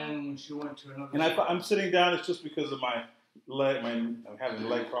 and then when she went to another. And I'm sitting down. It's just because of my leg. I'm having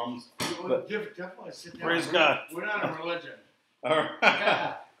leg problems. But definitely sit down. Praise God. We're not a religion. All right.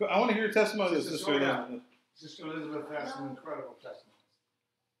 Yeah. I want to hear your testimony, Sister Elizabeth. Sister Elizabeth has some incredible testimonies.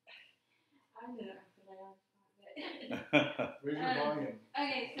 I'm good. Raise your volume.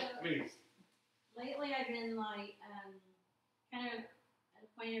 Okay, so Please. lately I've been kind of at a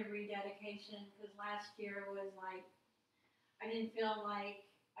point of rededication because last year was I didn't feel like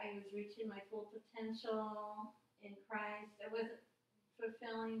I was reaching my full potential in Christ. I wasn't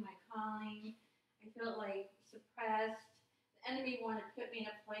fulfilling my calling. I felt suppressed. The enemy wanted to put me in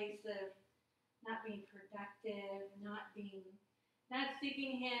a place of not being productive, not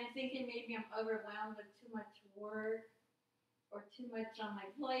seeking Him, thinking maybe I'm overwhelmed with too much work or too much on my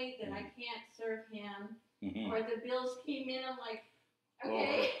plate that I can't serve Him, or the bills came in, I'm like,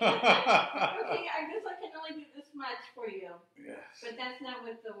 okay, okay, I guess I can only do this much for you. Yes. But that's not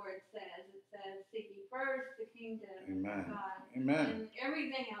what the word says. It says, seek ye first the kingdom Amen. of God, Amen. and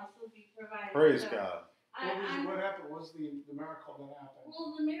everything else will be provided. Praise So, God. What happened? What was the miracle that happened?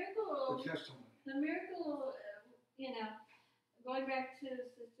 Well, the miracle, going back to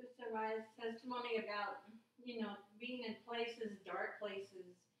Sister Sarai's testimony about, being in places, dark places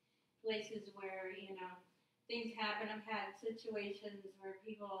where, things happen. I've had situations where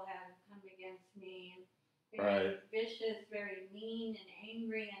people have come against me and very vicious, very mean and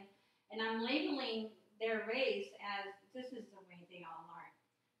angry, and I'm labeling their race as this is the way they all are.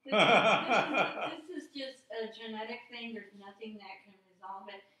 This is just a genetic thing. There's nothing that can resolve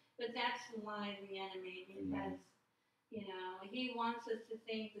it. But that's why the enemy, because he wants us to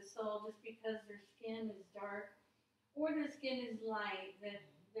think the soul, just because their skin is dark or their skin is light, that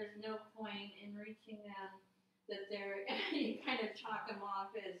there's no point in reaching them, that they're, you kind of chalk them off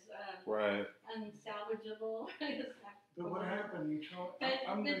as unsalvageable. But what happened? You told, But-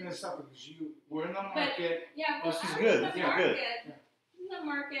 I'm but- bringing this up because you were in the market. Yeah, well, This is I good. was This in is the good. market. In the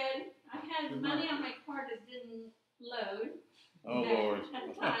market, I had Good money market. on my card that didn't load. Oh, Lord.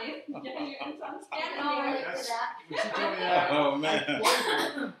 At time. So I'm standing I'll there. relate to that. When she told me that, Oh,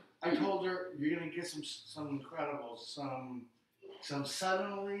 man. I told her you're gonna get some incredibles, some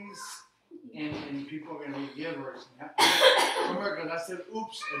suddenlies, and people are gonna be givers. From her, because I said,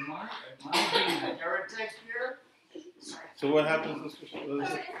 "Oops, am I being a heretic here?" So what happens? So it's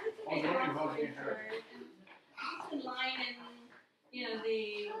a big don't long involve story getting hurt. short. And I was in line, and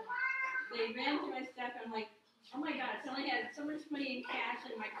they ran through my stuff. And I'm like, oh my gosh, I only had so much money in cash,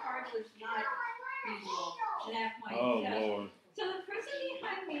 and my card was not usable. And that's my Oh, stuff. Lord. So the person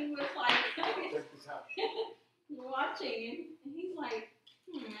behind me was like Check this out. watching, and he's like,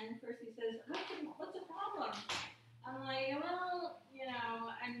 and first he says, what's the problem? I'm like, well,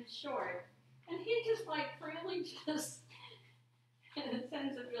 I'm short. And he just like freely just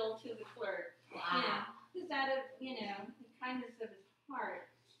sends a bill to the clerk. Wow. Just out of, the kindness of his heart.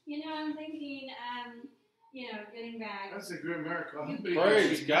 I'm thinking, getting back. That's a good miracle.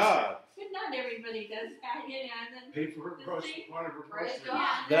 Praise God. But not everybody does that, and then Pay for her grocery, part of her Praise groceries.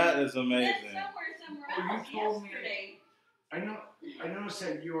 God. That is then amazing. somewhere Oh, you else told me- yesterday. I noticed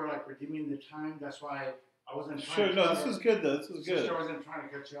that you were like redeeming the time. That's why I wasn't trying Sure, to. no, this is good, though. This is good. Sister, I wasn't trying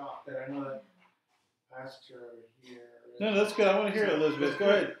to cut you off, but I know that Pastor here. No, that's good. I want to hear it, Elizabeth. Go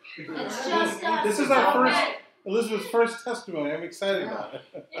ahead. It's just us. This is our first, Okay. Elizabeth's first testimony. I'm excited about it.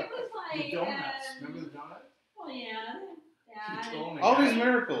 It was like, The donuts. Remember the donut? well, yeah, She told me. All these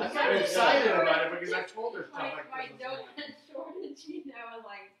miracles. I got excited about it because I told her stuff like my like this. donut shortage,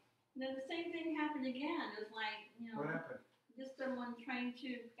 like, and then the same thing happened again. It was like, What happened? just someone trying to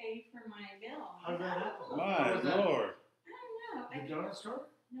pay for my bill. How did that happen? My What was that? Lord. I don't know. The donut store?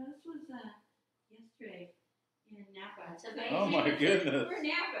 No, this was yesterday in Napa. That's So amazing. Oh, my goodness. We're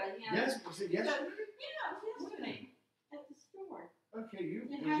in Napa, Yes. Was it yes? So, yeah, it was yesterday at the store. Okay, you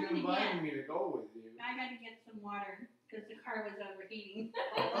It you happened invited again. me to go with you. I had to get some water because the car was overheating.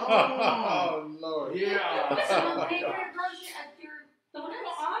 Oh, Lord. Yeah. Someone paid for your grocery at your People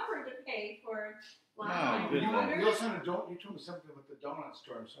donuts? offered to pay for My Wow. goodness. You also you told me something about the donut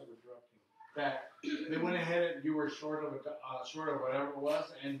store. I'm sorry to interrupt you. That they went ahead and you were short of whatever it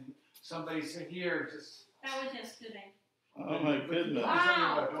was, and somebody said, "Here, just." that was yesterday. Oh, my goodness.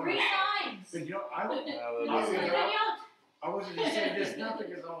 Wow. 3 times. But you know, I Hallelujah. wasn't just saying this not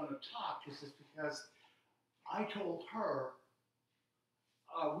because I want to talk. It's just because I told her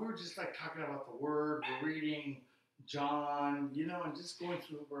we were just like talking about the Word, we're reading John, and just going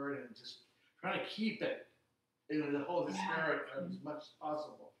through the Word and just trying to keep it in the Holy Spirit as much as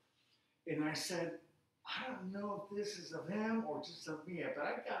possible. And I said, I don't know if this is of him or just of me, but I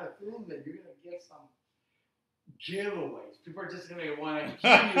got a feeling that you're going to get some giveaways. People are just going to want to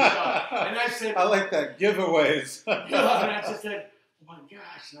give you stuff. And I said, I like that. Giveaways. and I just said, oh my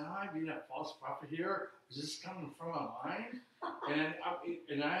gosh, now I'm being a false prophet here. Is this coming from a mind?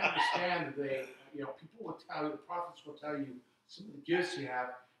 And I understand that people will tell you, the prophets will tell you some of the gifts you have,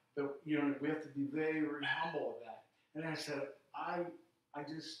 but we have to be very, very humble with that. And I said, I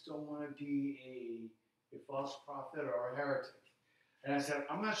just don't want to be a false prophet or a heretic. And I said,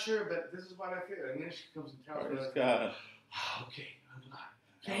 I'm not sure, but this is what I feel. And then she comes and tells me, Praise God. okay, I'm glad.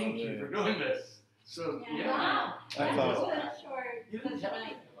 Thank you for doing this. So, Yeah. yeah. Wow. That's That was awesome. a short You didn't tell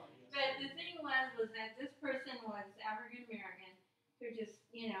testimony. me about it. But the thing was that this person was African American, who just,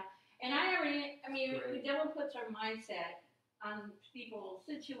 And I mean, Right. the devil puts our mindset on people,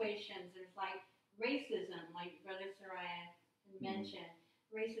 situations. There's like racism, like Brother Tzuriya mentioned.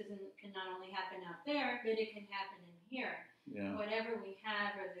 Racism can not only happen out there, but it can happen in here. Yeah. Whatever we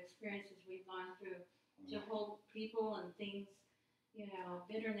have or the experiences we've gone through to hold people and things,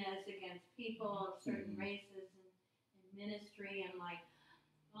 bitterness against people of certain races and ministry and like,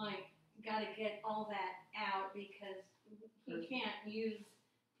 got to get all that out because he can't use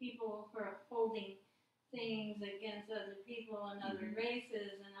people who are holding things against other people and other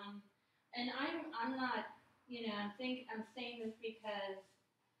races, and I'm not, I'm saying this because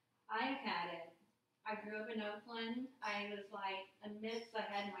I had it. I grew up in Oakland. I was like amidst. I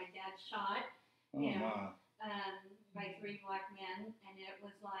had my dad shot, Wow. by 3 black men, and it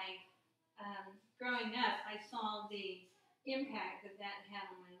was like growing up. I saw the impact that had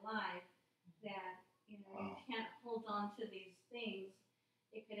on my life. That you can't hold on to these things.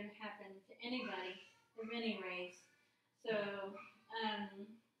 It could have happened to anybody of any race. So,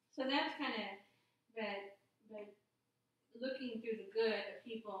 so that's kind of, but looking through the good of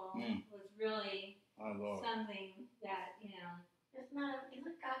people was really something that, Isn't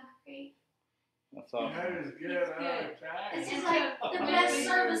God great? That's awesome. That is good. It's good. This And is so, like the when best you're-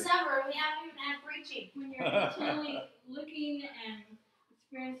 service ever. We haven't even had preaching. When you're continually looking and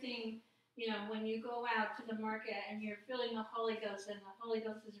experiencing, when you go out to the market and you're feeling the Holy Ghost and the Holy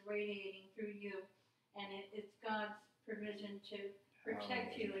Ghost is radiating through you, and it's God's provision to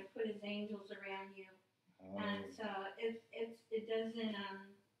protect you and put His angels around you, and so it doesn't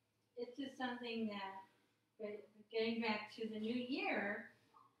it's just something that, but getting back to the new year,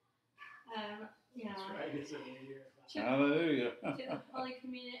 That's right. It's a new year. Hallelujah. to the Holy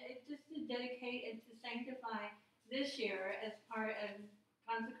Communion, just to dedicate and to sanctify this year as part of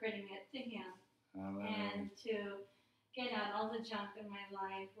consecrating it to Him, and to get out all the junk in my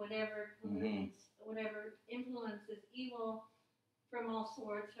life, whatever pollutes, whatever influences evil from all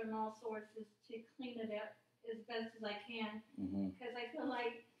sources, to clean it up as best as I can, because I feel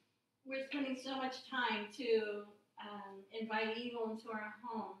like we're spending so much time to invite evil into our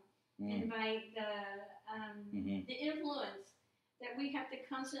home, invite the influence that we have to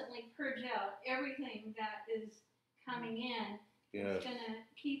constantly purge out everything that is coming in. It's going to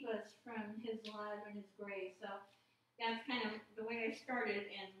keep us from His love and His grace. So that's kind of the way I started.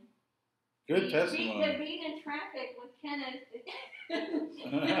 And Good testimony. Being in traffic with Kenneth.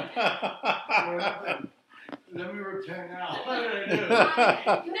 Let me repent now. What did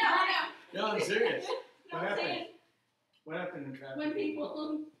I do? No, I'm serious. What happened? What happened in traffic? When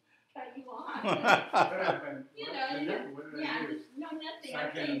people cut you off. What happened? What did I do? No, nothing. So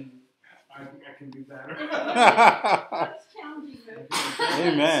I can do better. That's challenging.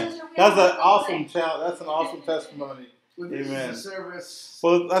 Amen. That's an awesome challenge. That's an awesome testimony. Well, this Amen. is a service.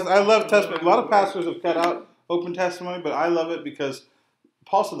 Well, I love testimony. A lot of pastors have cut out open testimony, but I love it because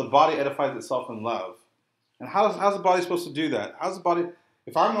Paul said the body edifies itself in love. And how's the body supposed to do that? How's the body?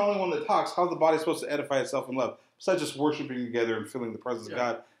 If I'm the only one that talks, how's the body supposed to edify itself in love? Besides just worshiping together and feeling the presence of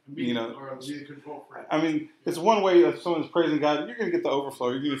God. Or be the control freak. I mean, it's one way if someone's praising God, you're going to get the overflow.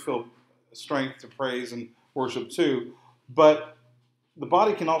 You're going to feel strength to praise and worship too. But the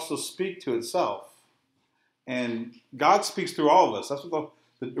body can also speak to itself. And God speaks through all of us. That's what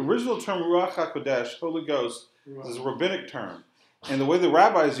the original term Ruach HaKodesh, Holy Ghost, is a rabbinic term. And the way the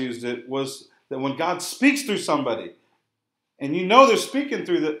rabbis used it was that when God speaks through somebody, and they're speaking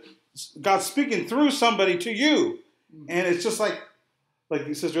through God's speaking through somebody to you. And it's just like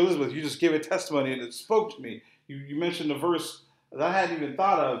Sister Elizabeth, you just gave a testimony and it spoke to me. You mentioned a verse that I hadn't even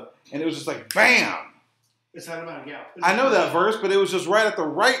thought of, and it was just like, bam! It's not about I know that verse, but it was just right at the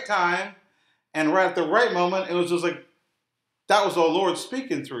right time and right at the right moment. It was just like, that was the Lord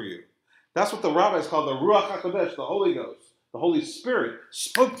speaking through you. That's what the rabbis call the Ruach HaKodesh, the Holy Ghost. The Holy Spirit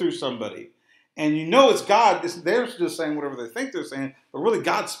spoke through somebody. And it's God. They're just saying whatever they think they're saying, but really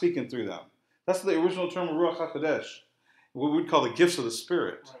God's speaking through them. That's the original term of Ruach HaKodesh. What we'd call the gifts of the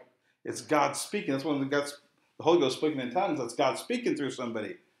Spirit. Right. It's God speaking. That's when the Holy Ghost speaking in tongues. That's God speaking through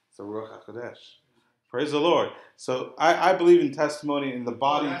somebody. It's the Ruach HaKodesh. Praise the Lord. So I believe in testimony in the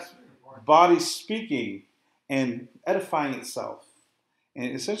body speaking and edifying itself.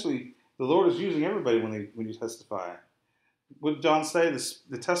 And essentially, the Lord is using everybody when you testify. What did John say?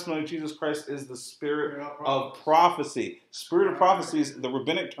 The testimony of Jesus Christ is the spirit of prophecy. Spirit of prophecy is the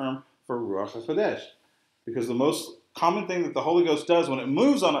rabbinic term for Ruach HaKodesh. Because the most common thing that the Holy Ghost does when it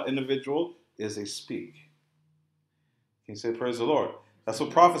moves on an individual is they speak. Can you say praise the Lord? That's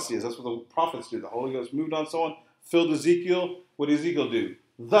what prophecy is. That's what the prophets do. The Holy Ghost moved on someone, filled Ezekiel. What did Ezekiel do?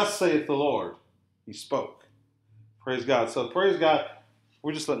 Thus saith the Lord. He spoke. Praise God. So praise God.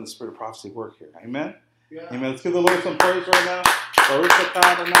 we're just letting the spirit of prophecy work here. Amen? Yeah. Amen. Let's give the Lord some praise right now.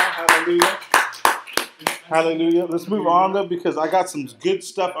 Hallelujah. Hallelujah. Let's move on, though, because I got some good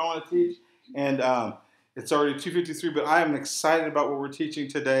stuff I want to teach. And it's already 2:53, but I am excited about what we're teaching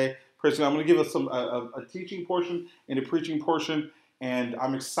today. Praise God. I'm going to give us a teaching portion and a preaching portion, and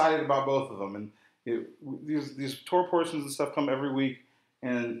I'm excited about both of them. And these Torah portions and stuff come every week,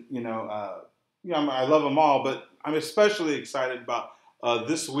 and I love them all, but I'm especially excited about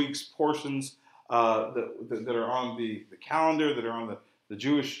this week's portions that are on the calendar, that are on the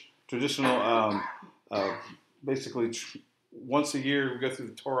Jewish traditional, basically once a year we go through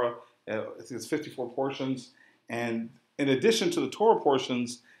the Torah. I think it's 54 portions, and in addition to the Torah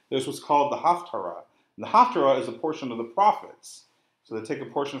portions, there's what's called the Haftarah. And the Haftarah is a portion of the prophets. So they take a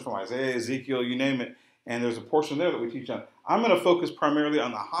portion from Isaiah, Ezekiel, you name it, and there's a portion there that we teach on. I'm going to focus primarily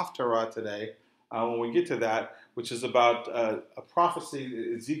on the Haftarah today when we get to that, which is about a prophecy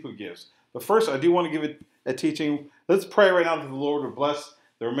that Ezekiel gives. But first, I do want to give it a teaching. Let's pray right now that the Lord will bless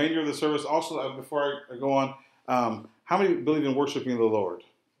the remainder of the service. Also, before I go on, how many believe in worshiping the Lord?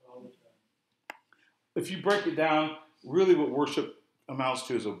 If you break it down, really what worship amounts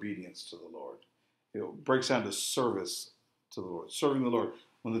to is obedience to the Lord. It breaks down to service to the Lord, serving the Lord.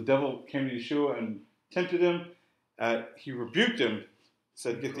 When the devil came to Yeshua and tempted him, he rebuked him,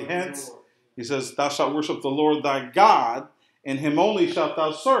 said, "Get thee hence." He says, "Thou shalt worship the Lord thy God, and him only shalt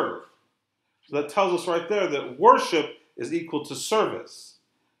thou serve." So that tells us right there that worship is equal to service.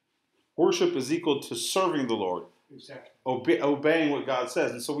 Worship is equal to serving the Lord. Exactly. Obeying what God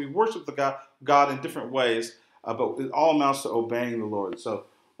says. And so we worship the God in different ways, but it all amounts to obeying the Lord. So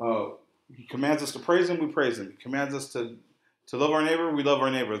he commands us to praise him, we praise him. He commands us to love our neighbor, we love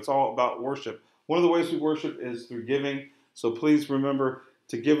our neighbor. It's all about worship. One of the ways we worship is through giving. So please remember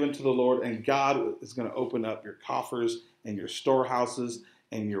to give unto the Lord, and God is going to open up your coffers and your storehouses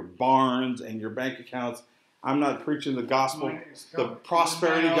and your barns and your bank accounts. I'm not preaching the gospel, the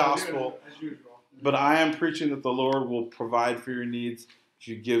prosperity gospel, but I am preaching that the Lord will provide for your needs if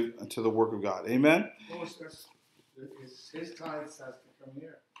you give to the work of God. Amen? His tithes has to come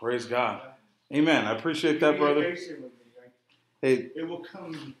here. Praise God. Amen. I appreciate that, brother. Hey, it will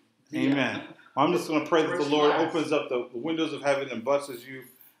come. Amen. I'm just going to pray that the Lord opens up the windows of heaven and blesses you.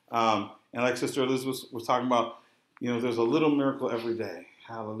 And like Sister Elizabeth was talking about, there's a little miracle every day.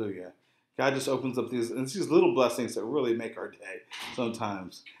 Hallelujah. God just opens up these little blessings that really make our day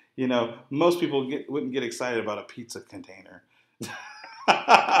sometimes. Most people wouldn't get excited about a pizza container. Who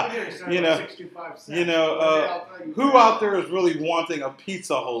out there is really wanting a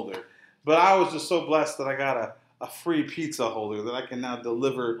pizza holder? But I was just so blessed that I got a free pizza holder that I can now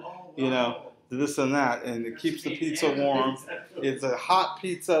deliver, this and that, and it keeps the pizza warm. It's a hot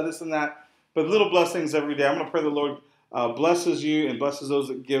pizza, this and that. But little blessings every day. I'm going to pray the Lord blesses you and blesses those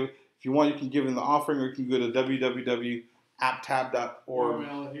that give. If you want, you can give in the offering, or you can go to www.apptab.org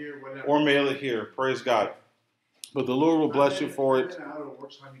or mail it here. Praise God. But the Lord will bless you for it.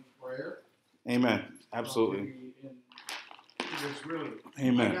 Amen. Absolutely.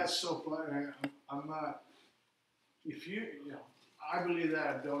 Amen. I got so glad. I'm not. I believe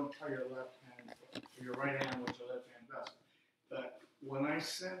that. Don't tell your left hand or your right hand what your left hand does. But when I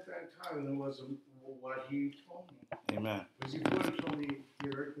sent that tithe, it was what he told me. Amen. Because he would have told me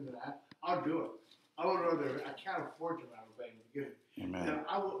here and that, I'll do it. I would rather. I can't afford to not obey him to give it. Amen. And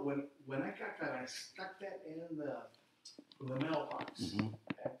I would, when I got that, I stuck that in the mailbox.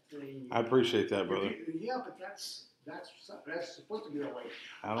 Mm-hmm. I appreciate that, brother. Yeah, but that's supposed to be that way.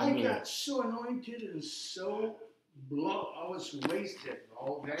 I got so anointed and so I was wasted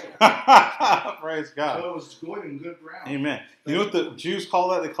all day. Praise God. So it was good and good ground. Amen. You know what the Jews call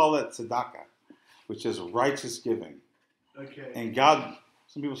that? They call that tzedakah, which is righteous giving. Okay. And God,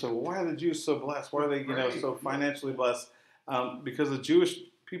 some people say, well, why are the Jews so blessed? Why are they, so financially blessed? Because the Jewish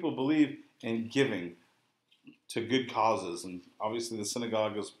people believe in giving to good causes, and obviously the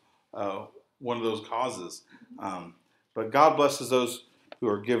synagogue is one of those causes. But God blesses those who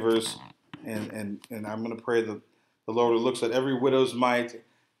are givers, and I'm going to pray that the Lord looks at every widow's mite,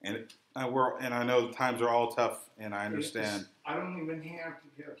 and I know the times are all tough, and I understand. I don't even have to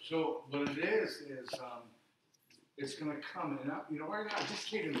give. So what it is it's going to come, and right now I just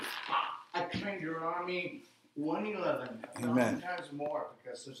gave him. I trained your army 111. Amen. Times more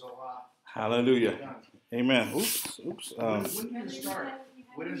because there's a lot. Hallelujah. Amen. Oops. When does it start?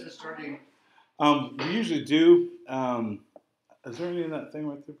 When is it starting? We usually do. Is there any in that thing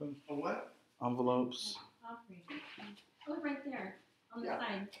right there, brother? A what? Envelopes. Oh, right there on the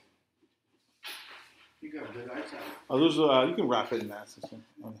side. You got good eyesight. Oh, those you can wrap it in that.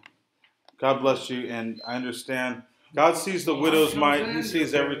 God bless you, and I understand God sees the widow's mite. He Comes in, sees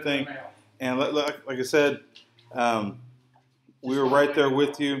you'll get it in everything. the mail. And like I said, we were right there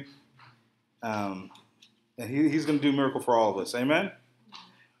with you. And he's going to do a miracle for all of us. Amen?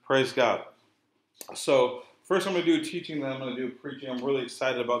 Praise God. So first I'm going to do a teaching, then I'm going to do a preaching. I'm really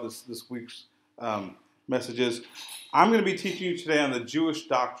excited about this week's messages. I'm going to be teaching you today on the Jewish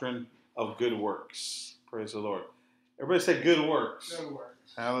doctrine of good works. Praise the Lord. Everybody say good works. Good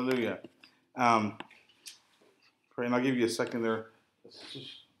works. Hallelujah. Pray, and I'll give you a second there. You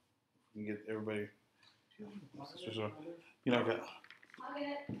can get everybody. You know, I'll get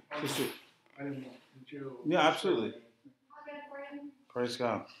it. sister. I didn't know. Did you? Yeah, absolutely. I'll get it for you. Praise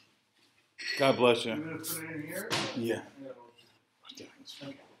God. God bless You you. gonna put it in here? Yeah. Yeah.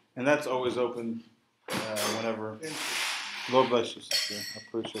 And that's always open whenever. Lord bless you, sister. I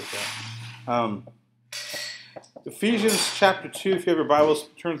appreciate that. Ephesians chapter 2, if you have your Bibles,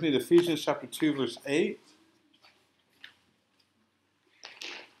 turn with me to Ephesians chapter 2, verse 8.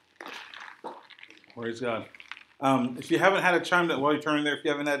 Praise God. If you haven't had a chance, while you're turning there, if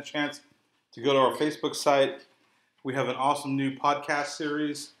you haven't had a chance to go to our Facebook site, we have an awesome new podcast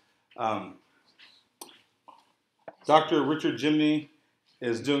series. Dr. Richard Jimney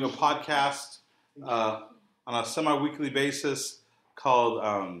is doing a podcast on a semi-weekly basis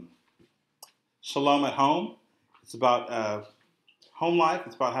called Shalom at Home. It's about home life.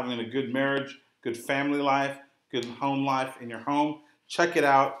 It's about having a good marriage, good family life, good home life in your home. Check it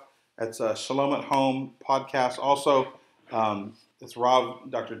out. It's a Shalom at Home podcast. Also, it's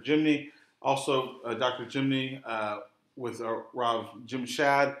Dr. Jimney. Also, Dr. Jimney with Rav Jim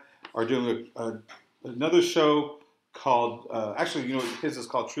Shad are doing another show called, actually, you know, his is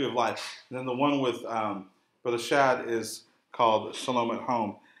called Tree of Life. And then the one with Brother Shad is called Shalom at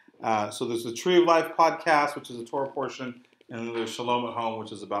Home. So there's the Tree of Life podcast, which is a Torah portion, and then there's Shalom at Home,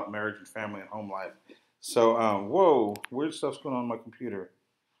 which is about marriage and family and home life. So, whoa, weird stuff's going on my computer.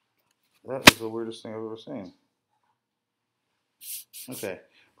 That is the weirdest thing I've ever seen. Okay,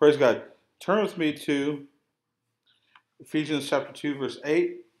 praise God. Turn with me to Ephesians chapter 2, verse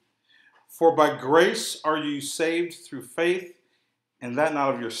 8. For by grace are you saved through faith, and that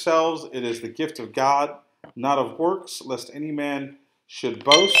not of yourselves. It is the gift of God, not of works, lest any man should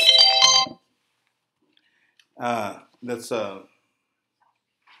boast. That's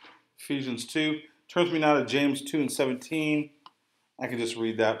Ephesians 2. Turn with me now to James 2 and 17. I can just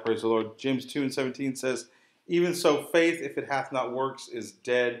read that, praise the Lord. James 2 and 17 says, even so faith, if it hath not works, is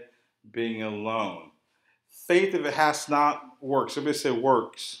dead, being alone. Faith, if it has not works. Everybody say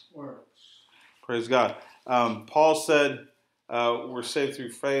works. Works. Praise God. Paul said, we're saved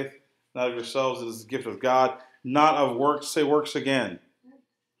through faith, not of yourselves. It is the gift of God, not of works. Say works again.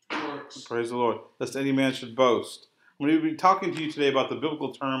 Works. Praise the Lord. Lest any man should boast. I'm going to be talking to you today about the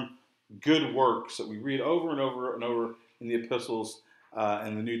biblical term good works that we read over and over and over in the epistles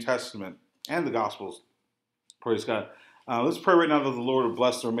and the New Testament and the Gospels. Praise God. Let's pray right now that the Lord will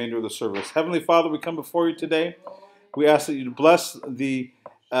bless the remainder of the service. Heavenly Father, we come before you today. We ask that you bless the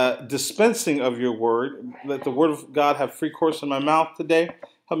dispensing of your word. Let the word of God have free course in my mouth today.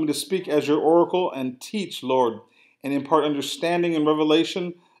 Help me to speak as your oracle and teach, Lord, and impart understanding and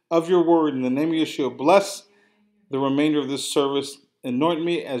revelation of your word. In the name of Yeshua, bless the remainder of this service. Anoint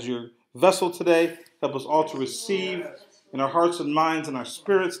me as your vessel today. Help us all to receive in our hearts and minds and our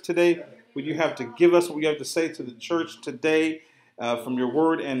spirits today what you have to give us, what you have to say to the church today from your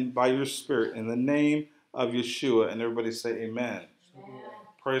word and by your spirit. In the name of Yeshua. And everybody say amen.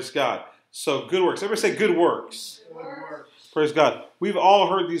 Praise God. So good works. Everybody say good works. Good works. Praise God. We've all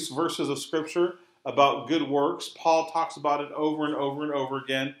heard these verses of Scripture about good works. Paul talks about it over and over and over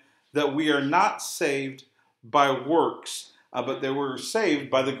again, that we are not saved by works, but that we're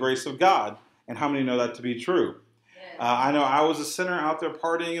saved by the grace of God. And how many know that to be true? I know I was a sinner out there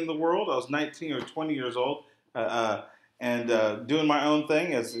partying in the world. I was 19 or 20 years old and doing my own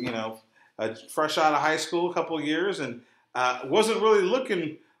thing as, you know, fresh out of high school a couple of years, and wasn't really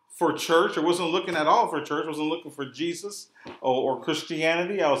looking for church, or wasn't looking at all for church, wasn't looking for Jesus or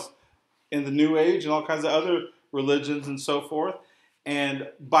Christianity. I was in the New Age and all kinds of other religions and so forth. And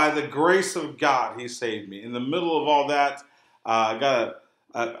by the grace of God, he saved me. In the middle of all that,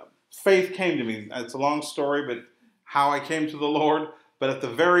 faith came to me. It's a long story, but how I came to the Lord. But at the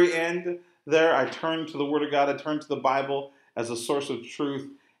very end there, I turned to the Word of God. I turned to the Bible as a source of truth.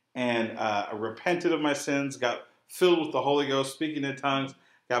 And I repented of my sins, got filled with the Holy Ghost, speaking in tongues,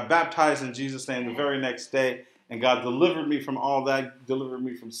 got baptized in Jesus' name the very next day. And God delivered me from all that, delivered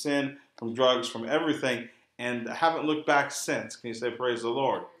me from sin, from drugs, from everything. And I haven't looked back since. Can you say praise the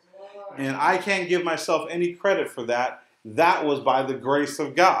Lord? And I can't give myself any credit for that. That was by the grace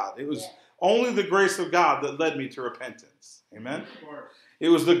of God. It was only the grace of God that led me to repentance. Amen? Of course. It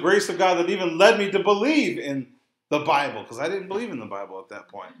was the grace of God that even led me to believe in the Bible, because I didn't believe in the Bible at that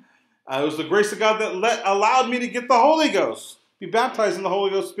point. It was the grace of God that allowed me to get the Holy Ghost, be baptized in the Holy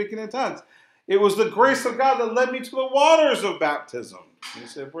Ghost, speaking in tongues. It was the grace of God that led me to the waters of baptism. He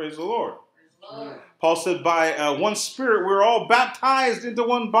said, praise the Lord. Paul said, by one Spirit, we're all baptized into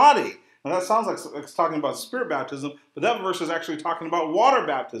one body. Now that sounds like it's talking about Spirit baptism, but that verse is actually talking about water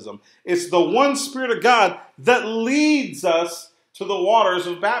baptism. It's the one Spirit of God that leads us to the waters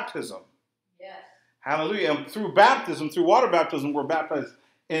of baptism. Yes. Hallelujah. And through baptism, through water baptism, we're baptized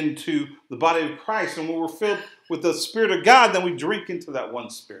into the body of Christ. And when we're filled with the Spirit of God, then we drink into that one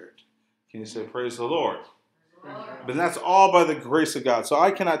Spirit. Can you say, praise the Lord? But that's all by the grace of God. So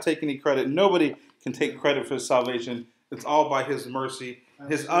I cannot take any credit. Nobody can take credit for salvation. It's all by His mercy,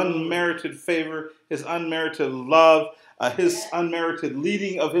 His unmerited favor, His unmerited love, His unmerited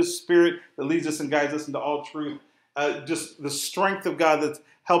leading of His Spirit that leads us and guides us into all truth. Just the strength of God that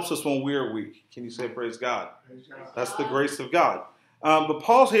helps us when we are weak. Can you say praise God? That's the grace of God. But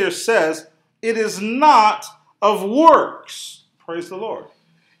Paul here says, it is not of works. Praise the Lord.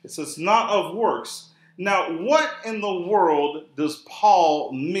 It says not of works. Now, what in the world does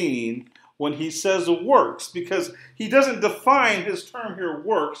Paul mean when he says works? Because he doesn't define his term here,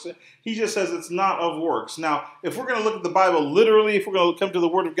 works. He just says it's not of works. Now, if we're going to look at the Bible literally, if we're going to come to the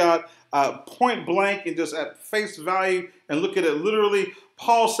Word of God point blank and just at face value and look at it literally,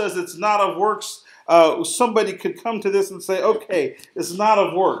 Paul says it's not of works. Somebody could come to this and say, okay, it's not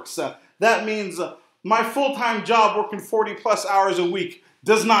of works. That means my full-time job working 40 plus hours a week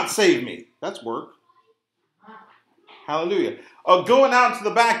does not save me. That's work. Hallelujah. Going out into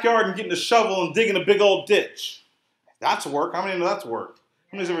the backyard and getting a shovel and digging a big old ditch. That's work. How many know that's work?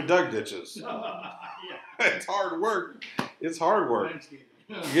 How many's ever dug ditches? It's hard work. It's hard work.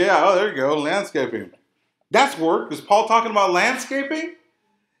 Yeah, oh, there you go. Landscaping. That's work. Is Paul talking about landscaping?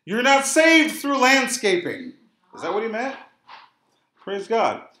 You're not saved through landscaping. Is that what he meant? Praise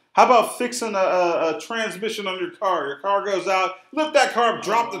God. How about fixing a transmission on your car? Your car goes out, lift that car up,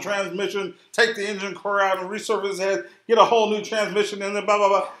 drop the transmission, take the engine core out and resurface the head, get a whole new transmission and then blah, blah,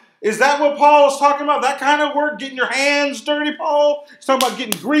 blah. Is that what Paul is talking about? That kind of work? Getting your hands dirty, Paul? He's talking about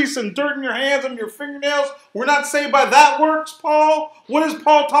getting grease and dirt in your hands and your fingernails? We're not saved by that works, Paul? What is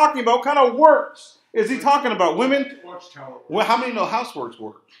Paul talking about? What kind of works is he talking about? Women? Well, how many know houseworks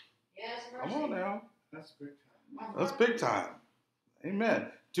work? Yes, Come on now. That's big time. That's big time. Amen.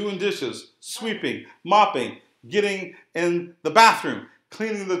 Doing dishes, sweeping, mopping, getting in the bathroom,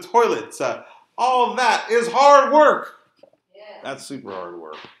 cleaning the toilets. All that is hard work. Yes. That's super hard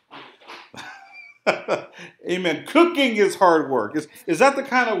work. Amen. Cooking is hard work. Is that the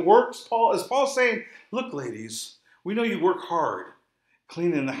kind of work, Paul? Is Paul saying, look, ladies, we know you work hard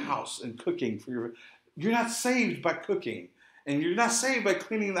cleaning the house and cooking for you're not saved by cooking. And you're not saved by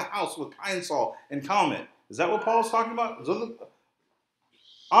cleaning the house with pine salt and comment. Is that what Paul's talking about?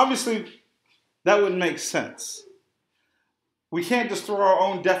 Obviously, that wouldn't make sense. We can't just throw our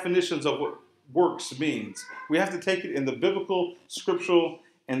own definitions of what works means. We have to take it in the biblical, scriptural,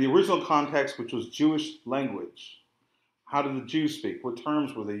 and the original context, which was Jewish language. How did the Jews speak? What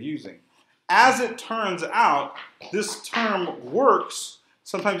terms were they using? As it turns out, this term works,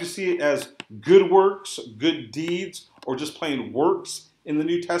 sometimes you see it as good works, good deeds, or just plain works in the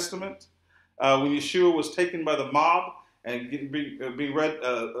New Testament. When Yeshua was taken by the mob and being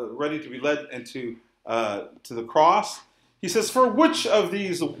ready to be led into to the cross, he says, for which of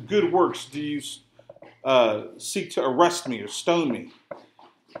these good works do you seek to arrest me or stone me?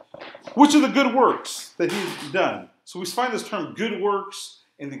 Which of the good works that he's done? So we find this term good works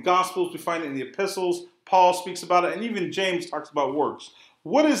in the Gospels. We find it in the epistles. Paul speaks about it, and even James talks about works.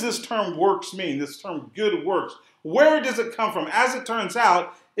 What does this term works mean, this term good works? Where does it come from? As it turns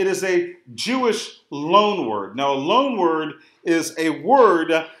out, it is a Jewish loan word. Now, a loan word is a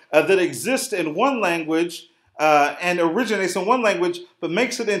word that exists in one language and originates in one language, but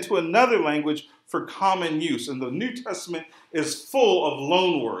makes it into another language for common use. And the New Testament is full of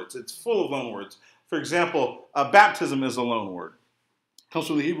loan words. It's full of loan words. For example, baptism is a loan word. It comes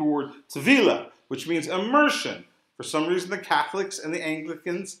from the Hebrew word tevila, which means immersion. For some reason, the Catholics and the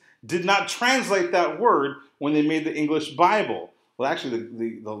Anglicans did not translate that word when they made the English Bible. Well, actually,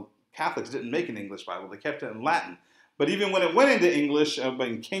 the Catholics didn't make an English Bible. They kept it in Latin. But even when it went into English,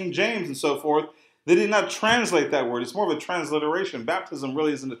 in King James and so forth, they did not translate that word. It's more of a transliteration. Baptism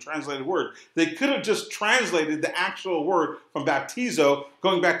really isn't a translated word. They could have just translated the actual word from baptizo,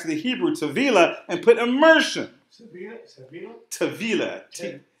 going back to the Hebrew, tevila, and put immersion. Tevila.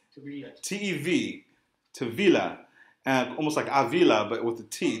 T-E-V. Tevila. almost like Avila, but with the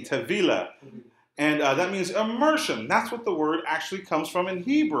T, Tevila. And that means immersion. That's what the word actually comes from in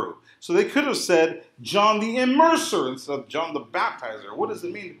Hebrew. So they could have said John the Immerser instead of John the Baptizer. What does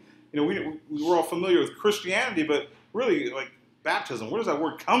it mean? You know, we were all familiar with Christianity, but really, like baptism, where does that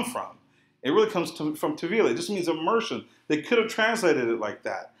word come from? It really comes from Tevila. It just means immersion. They could have translated it like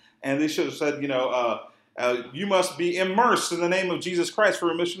that. And they should have said, you must be immersed in the name of Jesus Christ for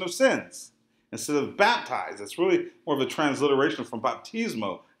remission of sins, instead of baptized. It's really more of a transliteration from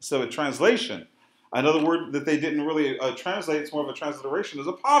baptismo instead of a translation. Another word that they didn't really translate, it's more of a transliteration, is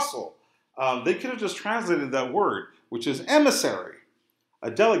apostle. They could have just translated that word, which is emissary, a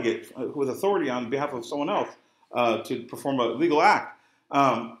delegate with authority on behalf of someone else to perform a legal act.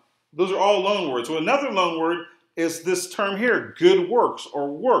 Those are all loan words. So another loan word is this term here, good works or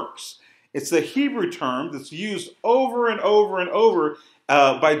works. It's the Hebrew term that's used over and over and over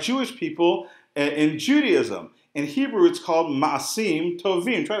by Jewish people in Judaism. In Hebrew, it's called ma'asim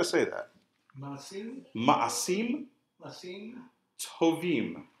tovim. Try to say that. Masim? Ma'asim Masim?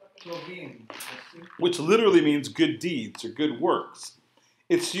 tovim, Tovim. which literally means good deeds or good works.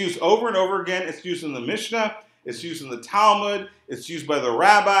 It's used over and over again. It's used in the Mishnah. It's used in the Talmud. It's used by the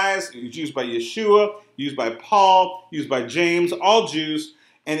rabbis. It's used by Yeshua, used by Paul, used by James, all Jews.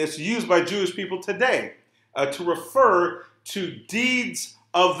 And it's used by Jewish people today to refer to deeds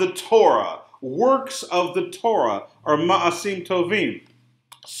of the Torah, works of the Torah, or ma'asim tovim.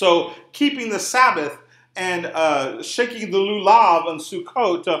 So keeping the Sabbath and shaking the lulav and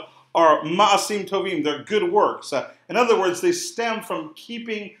Sukkot are ma'asim tovim. They're good works. In other words, they stem from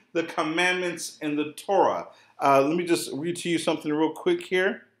keeping the commandments in the Torah. Let me just read to you something real quick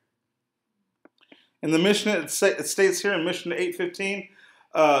here. In the Mishnah, it states here in Mishnah 8:15,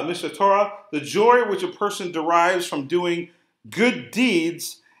 Mishnah Torah, the joy which a person derives from doing good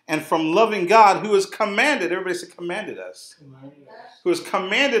deeds and from loving God, who has commanded, everybody say commanded us, who has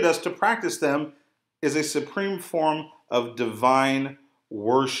commanded us to practice them, is a supreme form of divine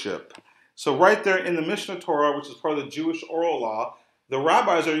worship. So right there in the Mishnah Torah, which is part of the Jewish oral law, the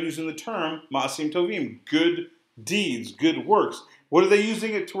rabbis are using the term ma'asim tovim, good deeds, good works. What are they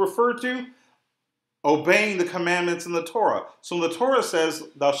using it to refer to? Obeying the commandments in the Torah. So when the Torah says,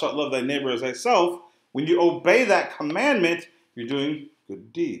 thou shalt love thy neighbor as thyself, when you obey that commandment, you're doing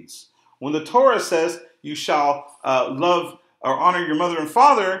good deeds. When the Torah says, you shall love or honor your mother and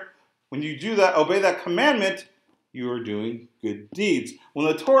father, when you do that, obey that commandment, you are doing good deeds. When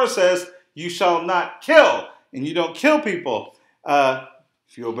the Torah says, you shall not kill, and you don't kill people,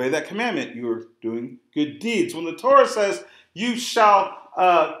 if you obey that commandment, you are doing good deeds. When the Torah says, you shall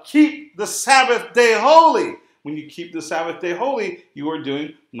keep the Sabbath day holy, when you keep the Sabbath day holy, you are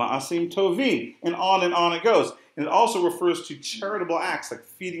doing ma'asim tovim, and on it goes. And it also refers to charitable acts like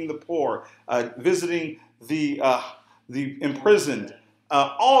feeding the poor, visiting the imprisoned,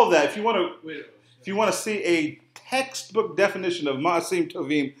 all of that. If you want to see a textbook definition of ma'asim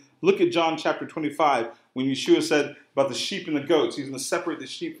tovim, look at John chapter 25 when Yeshua said about the sheep and the goats. He's going to separate the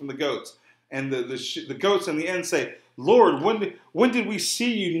sheep from the goats, and the goats in the end say, Lord, when did we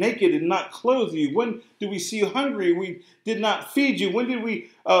see you naked and not clothe you? When did we see you hungry? We did not feed you. When did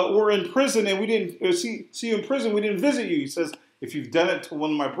we were in prison and we didn't see you in prison? We didn't visit you. He says, if you've done it to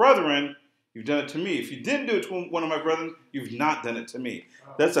one of my brethren, you've done it to me. If you didn't do it to one of my brethren, you've not done it to me.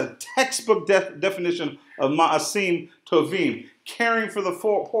 That's a textbook definition of ma'asim tovim, caring for the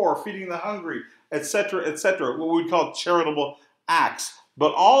poor, feeding the hungry, etc., etc., what we would call charitable acts.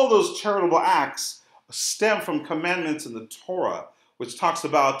 But all those charitable acts stem from commandments in the Torah, which talks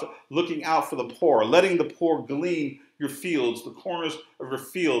about looking out for the poor, letting the poor glean your fields, the corners of your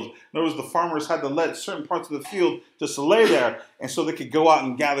field. In other words, the farmers had to let certain parts of the field just lay there, and so they could go out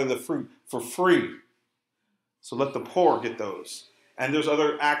and gather the fruit for free. So let the poor get those. And there's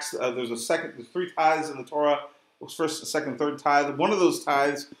other acts. There's three tithes in the Torah. First, second, third tithe. One of those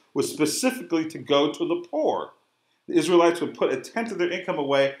tithes was specifically to go to the poor. The Israelites would put a tenth of their income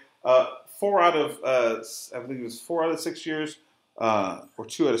away. 4 out of, I believe it was 4 out of 6 years, or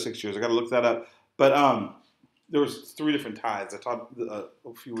 2 out of 6 years. I got to look that up. But there was 3 different tithes. I taught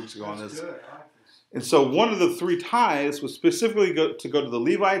a few weeks ago on this. And so one of the 3 tithes was specifically to go to the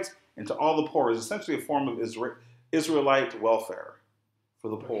Levites and to all the poor. It's essentially a form of Israelite welfare for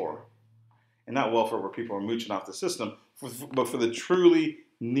the poor. And not welfare where people are mooching off the system, but for the truly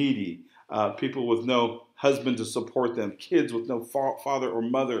needy, people with no husband to support them, kids with no father or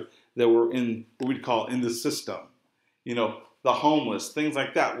mother that were in what we'd call in the system. You know, the homeless, things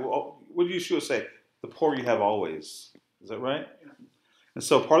like that. What did Yeshua say? The poor you have always. Is that right? And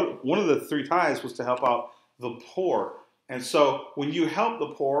so one of the 3 tithes was to help out the poor. And so when you help the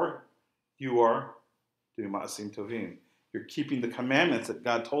poor, you are doing Ma'asim Tovim. You're keeping the commandments that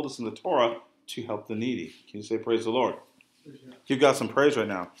God told us in the Torah to help the needy. Can you say praise the Lord? Give God some praise right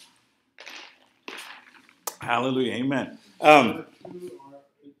now. Hallelujah. Amen. What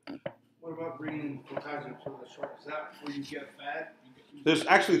about bringing full tithes into the short? Is that where you get fed? There's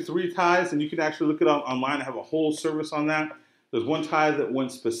actually 3 tithes, and you can actually look it up online. I have a whole service on that. There's one tithe that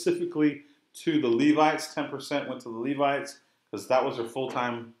went specifically to the Levites. 10% went to the Levites because that was their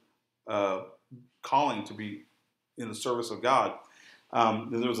full-time calling to be in the service of God.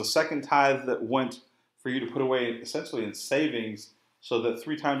 Then there was a second tithe that went for you to put away essentially in savings so that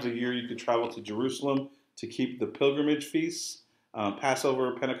 3 times a year you could travel to Jerusalem to keep the pilgrimage feasts,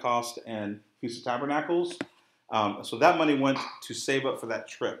 Passover, Pentecost, and Feast of Tabernacles. So that money went to save up for that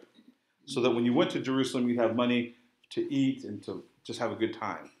trip so that when you went to Jerusalem, you'd have money to eat and to just have a good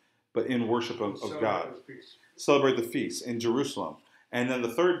time, but in worship of God. Celebrate the feast in Jerusalem. And then the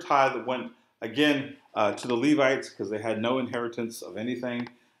third tithe went again to the Levites because they had no inheritance of anything.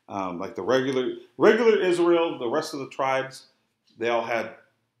 Like the regular Israel, the rest of the tribes, they all had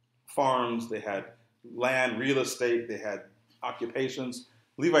farms, they had land, real estate, they had occupations.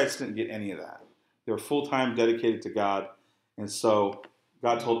 Levites didn't get any of that. They were full-time dedicated to God. And so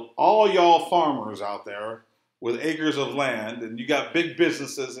God told all y'all farmers out there with acres of land, and you got big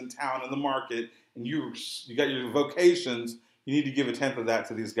businesses in town in the market, and you got your vocations, you need to give a tenth of that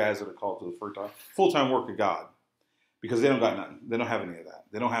to these guys that are called to the full-time work of God. Because they don't got nothing. They don't have any of that.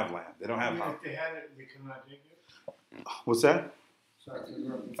 They don't have land. They don't have house. If they had it, they could not take it. What's that? Sorry to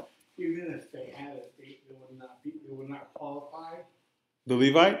interrupt you. Even if they had it, they would not qualify. The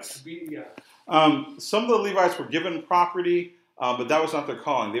Levites? Yeah. Some of the Levites were given property, but that was not their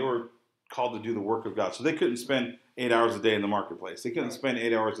calling. They were called to do the work of God. So they couldn't spend 8 hours a day in the marketplace. They couldn't spend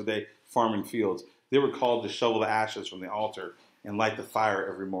 8 hours a day farming fields. They were called to shovel the ashes from the altar and light the fire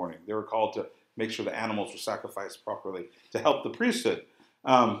every morning. They were called to make sure the animals were sacrificed properly to help the priesthood.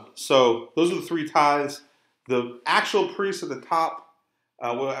 So those are the 3 tithes. The actual priests at the top,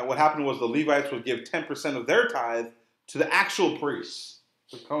 what happened was the Levites would give 10% of their tithe to the actual priests,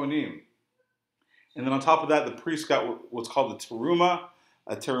 the Kohanim. And then on top of that, the priest got what's called the terumah,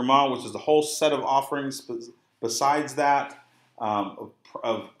 which is the whole set of offerings besides that of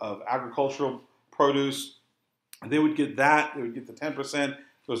agricultural produce. And they would get that. They would get the 10%.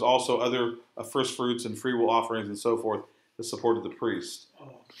 There's also other first fruits and free will offerings and so forth that supported the priest.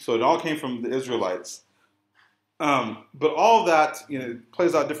 So it all came from the Israelites. But all of that,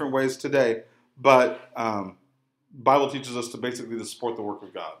 plays out different ways today. But Bible teaches us to basically to support the work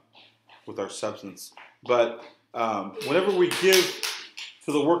of God with our substance. But whenever we give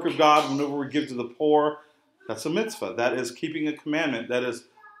to the work of God, whenever we give to the poor, that's a mitzvah. That is keeping a commandment. That is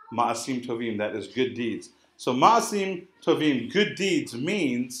ma'asim tovim. That is good deeds. So ma'asim tovim, good deeds,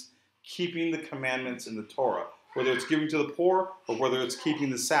 means keeping the commandments in the Torah. Whether it's giving to the poor or whether it's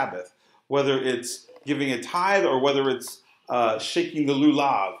keeping the Sabbath. Whether it's giving a tithe or whether it's shaking the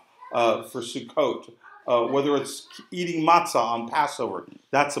lulav for Sukkot. Whether it's eating matzah on Passover.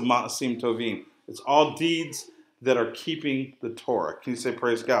 That's a ma'asim tovim. It's all deeds that are keeping the Torah. Can you say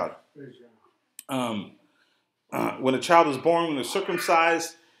praise God? Praise God. When a child is born, when they're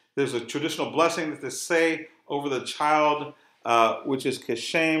circumcised, there's a traditional blessing that they say over the child, which is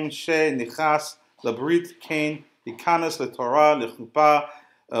Keshem, She, Nichas, Labrit, Kain, Ikanas, LeTorah, Lechupa,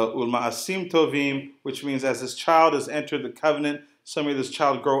 Ulma'asim Tovim, which means as this child has entered the covenant, so may this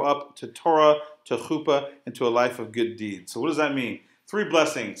child grow up to Torah, to Chuppah, and to a life of good deeds. So what does that mean? 3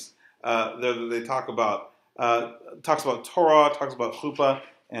 blessings that they talk about. Talks about Torah, talks about Chuppah,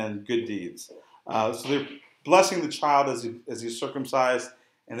 and good deeds. So they're blessing the child as he's circumcised,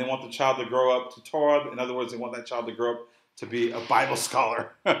 and they want the child to grow up to Torah. In other words, they want that child to grow up to be a Bible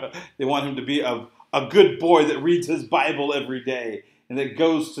scholar. They want him to be a good boy that reads his Bible every day and that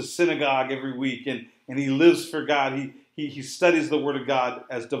goes to synagogue every week and he lives for God. He studies the Word of God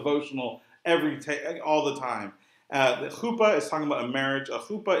as devotional all the time. The chuppah is talking about a marriage. A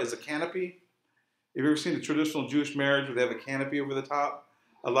chuppah is a canopy. Have you ever seen the traditional Jewish marriage where they have a canopy over the top?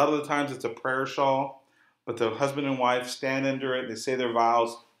 A lot of the times it's a prayer shawl, but the husband and wife stand under it. They say their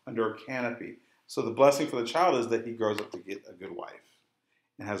vows under a canopy. So the blessing for the child is that he grows up to get a good wife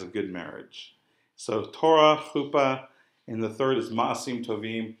and has a good marriage. So Torah, chuppah, and the third is ma'asim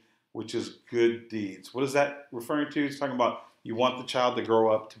tovim, which is good deeds. What is that referring to? It's talking about you want the child to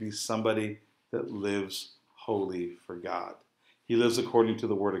grow up to be somebody that lives holy for God. He lives according to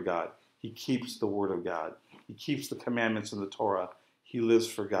the Word of God. He keeps the Word of God. He keeps the commandments in the Torah. He lives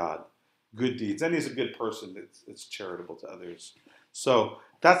for God. Good deeds. And he's a good person that's charitable to others. So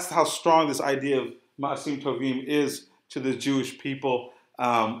that's how strong this idea of Ma'asim Tovim is to the Jewish people.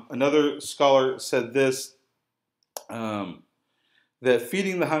 Another scholar said this, that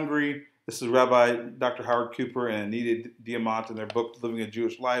feeding the hungry, this is Rabbi Dr. Howard Cooper and Anita Diamant in their book, Living a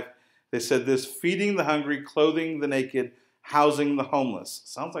Jewish Life. They said this, feeding the hungry, clothing the naked, housing the homeless.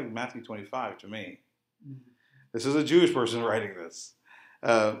 Sounds like Matthew 25 to me. This is a Jewish person writing this.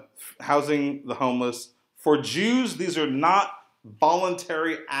 Housing the homeless. For Jews, these are not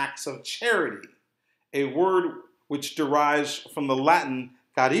voluntary acts of charity, a word which derives from the Latin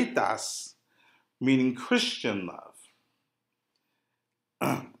caritas, meaning Christian love.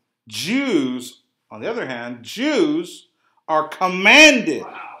 Jews, on the other hand, Jews are commanded,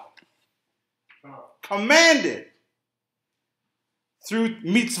 commanded through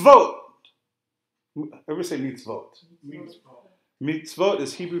mitzvot. Everybody say mitzvot. Mitzvot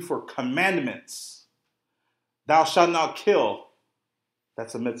is Hebrew for commandments. Thou shalt not kill.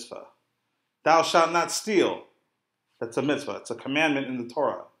 That's a mitzvah. Thou shalt not steal. That's a mitzvah. It's a commandment in the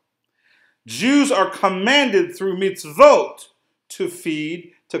Torah. Jews are commanded through mitzvot to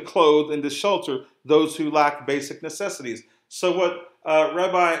feed, to clothe, and to shelter those who lack basic necessities. So what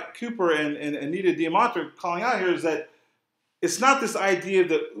Rabbi Cooper and Anita Diamant are calling out here is that it's not this idea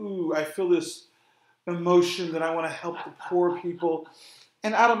that, ooh, I feel this emotion that I want to help the poor people.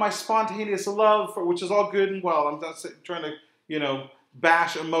 And out of my spontaneous love, for which is all good and well, I'm not trying to,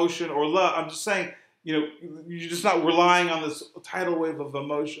 bash emotion or love. I'm just saying, you're just not relying on this tidal wave of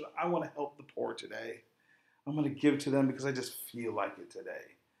emotion. I want to help the poor today. I'm going to give to them because I just feel like it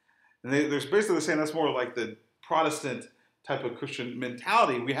today. And they're basically saying that's more like the Protestant type of Christian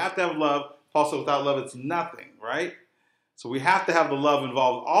mentality. We have to have love. Paul said without love, it's nothing, right? So we have to have the love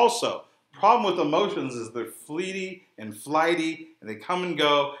involved also. Problem with emotions is they're fleety and flighty, and they come and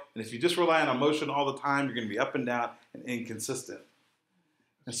go. And if you just rely on emotion all the time, you're going to be up and down and inconsistent.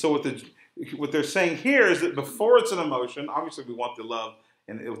 And so what they're saying here is that before it's an emotion, obviously we want the love,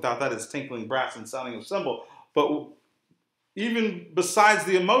 and without that it's tinkling brass and sounding of cymbal. But even besides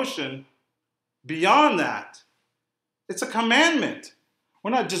the emotion, beyond that, it's a commandment. We're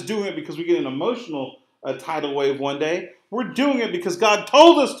not just doing it because we get an emotional tidal wave one day. We're doing it because God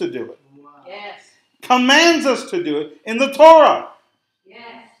told us to do it. Yes. Commands us to do it in the Torah.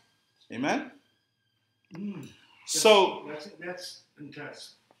 Yes. Amen? So that's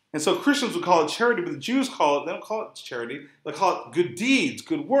intense. And so Christians would call it charity, but the Jews they don't call it charity. They call it good deeds,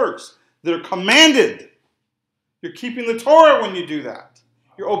 good works. They're commanded. You're keeping the Torah when you do that.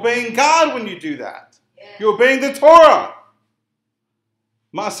 You're obeying God when you do that. Yes. You're obeying the Torah.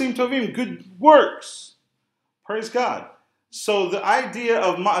 Ma'asim Tovim, good works. Praise God. So the idea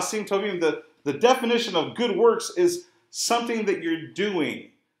of Ma'asim Tovim, the definition of good works is something that you're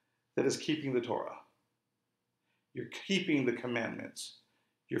doing that is keeping the Torah. You're keeping the commandments.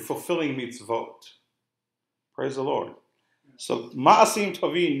 You're fulfilling mitzvot. Praise the Lord. So Ma'asim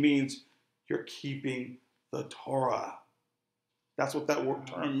Tovim means you're keeping the Torah. That's what that word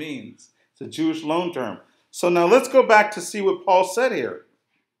term means. It's a Jewish loan term. So now let's go back to see what Paul said here.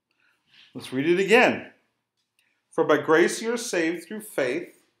 Let's read it again. For by grace you're saved through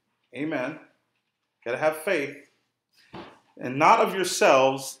faith. Amen. Got to have faith. And not of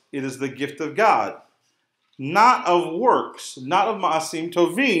yourselves, it is the gift of God. Not of works, not of Ma'asim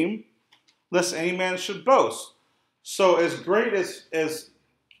Tovim, lest any man should boast. So as great as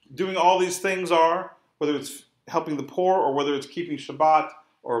doing all these things are, whether it's helping the poor or whether it's keeping Shabbat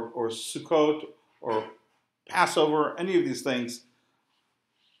or Sukkot or Passover, any of these things,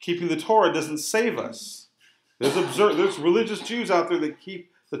 keeping the Torah doesn't save us. There's religious Jews out there that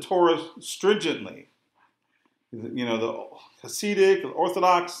keep the Torah stringently. The Hasidic, the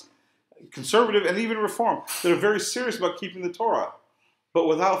Orthodox, conservative, and even Reform. They're very serious about keeping the Torah. But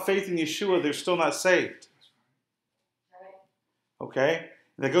without faith in Yeshua, they're still not saved. Okay?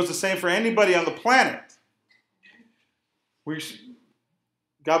 And that goes the same for anybody on the planet.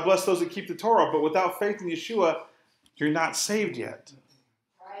 God bless those that keep the Torah, but without faith in Yeshua, you're not saved yet.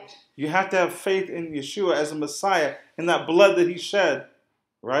 Right. You have to have faith in Yeshua as a Messiah, in that blood that he shed,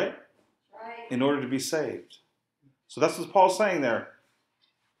 right? Right. In order to be saved. So that's what Paul's saying there.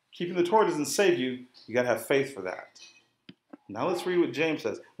 Keeping the Torah doesn't save you. You got to have faith for that. Now let's read what James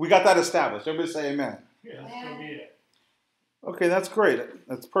says. We got that established. Everybody say amen. Yeah. Okay, that's great.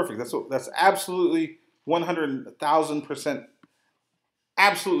 That's perfect. That's absolutely 100,000%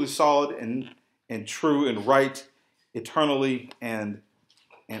 absolutely solid and true and right eternally and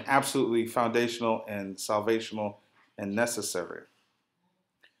absolutely foundational and salvational and necessary.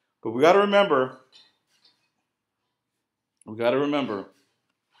 But we got to remember that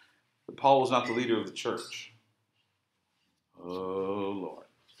Paul was not the leader of the church. Oh, Lord.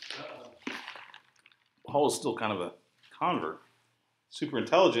 Paul was still kind of a convert. super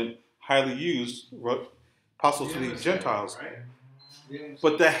intelligent, highly used apostle to the emissary, Gentiles. right? The emissary.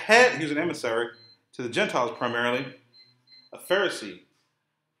 But the head, he was an emissary to the Gentiles primarily, a Pharisee,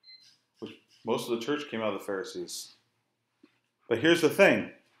 which most of the church came out of the Pharisees. But here's the thing.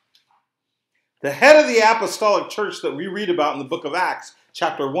 The head of the apostolic church that we read about in the book of Acts,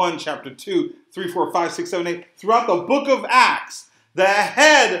 chapter 1, chapter 2, 3, 4, 5, 6, 7, 8, throughout the book of Acts, the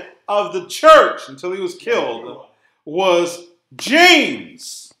head of the church, until he was killed, was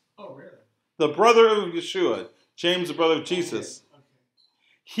James, Oh, really? the brother of Yeshua. James, the brother of Jesus. Okay.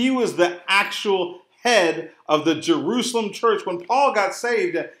 He was the actual head of the Jerusalem church. When Paul got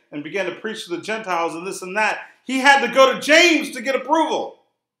saved and began to preach to the Gentiles and this and that, he had to go to James to get approval.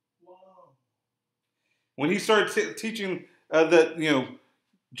 Wow. When he started teaching that,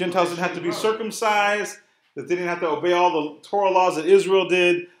 Gentiles didn't have to be circumcised, that they didn't have to obey all the Torah laws that Israel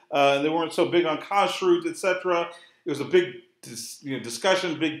did, and they weren't so big on kashrut, etc. It was a big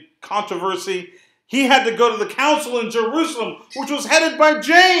discussion, big controversy. He had to go to the council in Jerusalem, which was headed by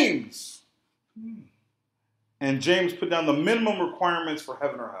James. And James put down the minimum requirements for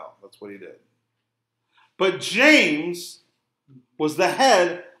heaven or hell. That's what he did. But James was the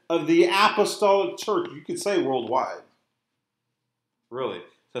head of the apostolic church. You could say worldwide. Really.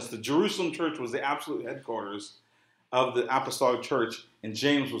 That's the Jerusalem church was the absolute headquarters of the apostolic church, and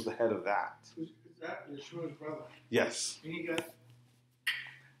James was the head of that. Is that Yeshua's brother? Yes. And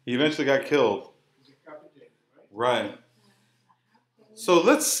He eventually got killed. he's a copy, right? Right. So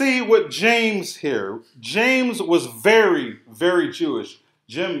let's see what James here. James was very, very Jewish.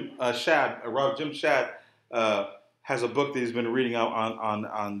 Jim Shad has a book that he's been reading out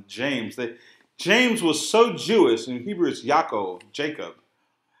on James. James was so Jewish, in Hebrew it's Yaakov, Jacob.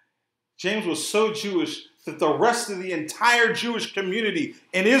 James was so Jewish that the rest of the entire Jewish community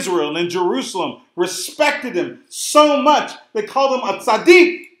in Israel and in Jerusalem respected him so much they called him a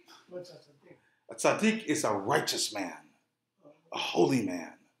tzaddik. What's that thing? A tzaddik is a righteous man, a holy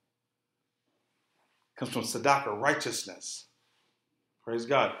man. Comes from tzedakah, righteousness. Praise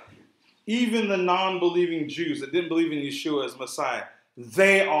God. Even the non-believing Jews that didn't believe in Yeshua as Messiah,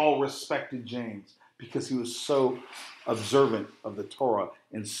 they all respected James because he was so observant of the Torah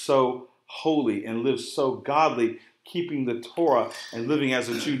and so holy and lived so godly, keeping the Torah and living as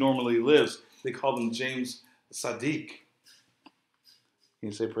a Jew normally lives. They called him James the Tzaddik. Can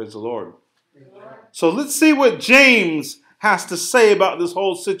you say praise the Lord? So let's see what James has to say about this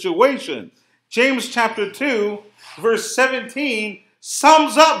whole situation. James chapter 2, verse 17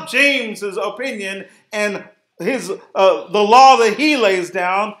 sums up James's opinion and his the law that he lays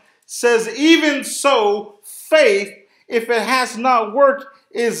down. Says, even so, faith, if it has not worked,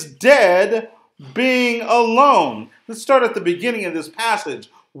 is dead, being alone. Let's start at the beginning of this passage.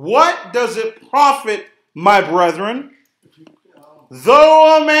 What does it profit, my brethren,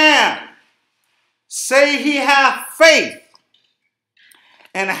 though a man say he hath faith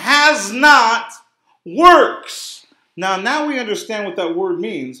and has not works? Now we understand what that word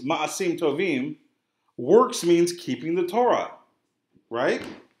means. Ma'asim tovim. Works means keeping the Torah, right?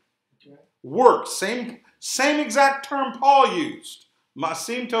 Okay. Works, same exact term Paul used.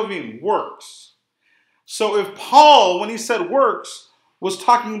 Ma'asim tovim, works. So if Paul, when he said works, was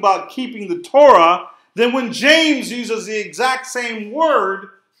talking about keeping the Torah, then when James uses the exact same word,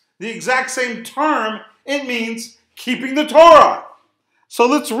 the exact same term, it means keeping the Torah. So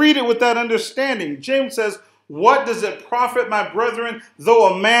let's read it with that understanding. James says, what does it profit, my brethren,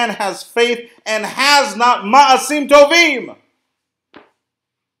 though a man has faith and has not ma'asim tovim?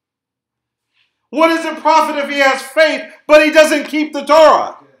 What does it profit if he has faith, but he doesn't keep the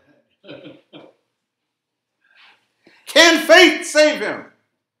Torah? Can faith save him?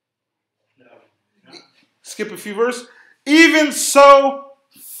 Skip a few verses. Even so,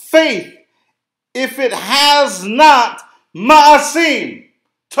 faith, if it has not ma'asim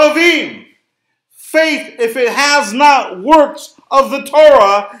tovim, faith, if it has not works of the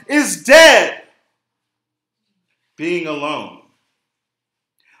Torah, is dead, being alone.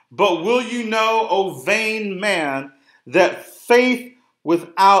 But will you know, O vain man, that faith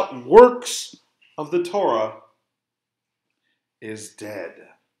without works of the Torah is dead?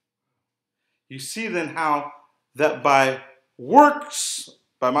 You see then how that by works,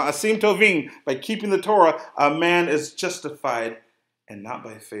 by ma'asim tovim, by keeping the Torah, a man is justified, and not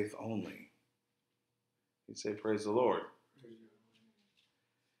by faith only. You say, praise the Lord.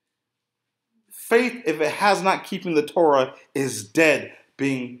 Faith, if it has not keeping the Torah, is dead,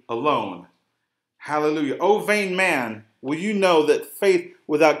 being alone. Hallelujah. O vain man, will you know that faith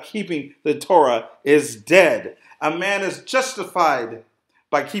without keeping the Torah is dead? A man is justified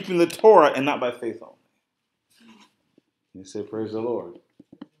by keeping the Torah and not by faith only. You say, praise the Lord.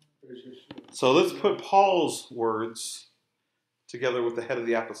 Praise Yeshua. So let's put Paul's words together with the head of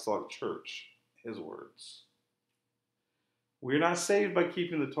the apostolic church, his words. We're not saved by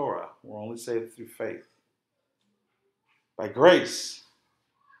keeping the Torah. We're only saved through faith. By grace.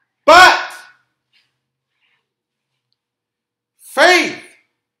 But faith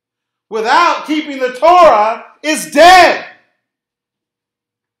without keeping the Torah is dead.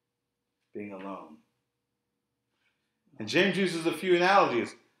 Being alone. And James uses a few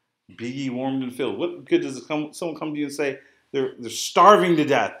analogies. Be ye warmed and filled. What good does someone come to you and say they're starving to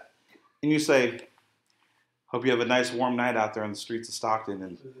death? And you say, hope you have a nice warm night out there on the streets of Stockton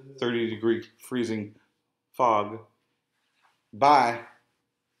in 30-degree freezing fog. Bye.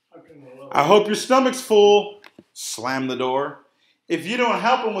 I hope your stomach's full. Slam the door. If you don't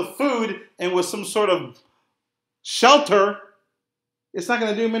help them with food and with some sort of shelter, it's not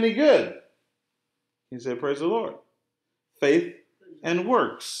going to do them any good. You say, praise the Lord. Faith and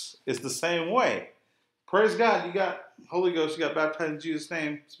works is the same way. Praise God, you got Holy Ghost, you got baptized in Jesus'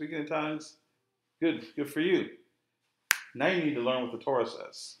 name, speaking in tongues. Good for you. Now you need to learn what the Torah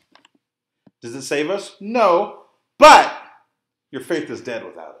says. Does it save us? No, but your faith is dead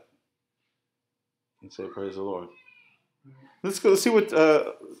without it. You say, praise the Lord. Let's see what,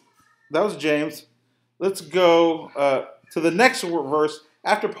 that was James. Let's go to the next verse.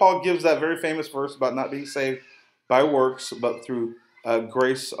 After Paul gives that very famous verse about not being saved by works, but through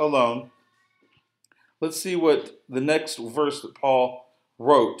grace alone, let's see what the next verse that Paul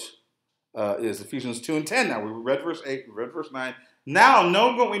wrote is Ephesians 2 and 10. Now, we read verse 8, we read verse 9. Now,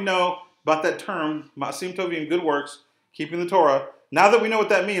 knowing what we know about that term, Ma'asim Tovim, good works, keeping the Torah, now that we know what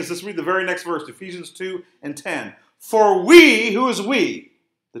that means, let's read the very next verse, Ephesians 2 and 10. For we, who is we?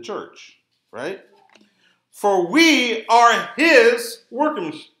 The church, right? For we are his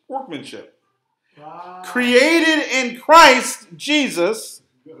workmanship, Wow. created in Christ Jesus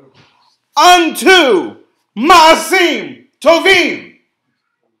unto Ma'asim Tovim,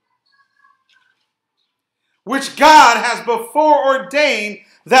 which God has before ordained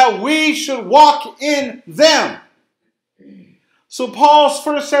that we should walk in them. So Paul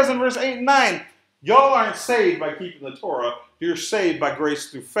first says in verse 8 and 9, y'all aren't saved by keeping the Torah. You're saved by grace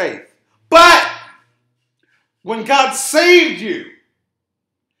through faith. But when God saved you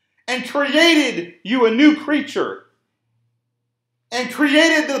and created you a new creature and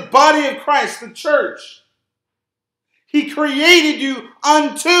created the body of Christ, the church, he created you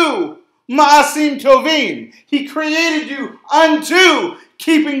unto Ma'asim Tovim. He created you unto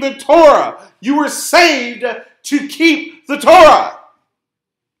keeping the Torah. You were saved to keep the Torah.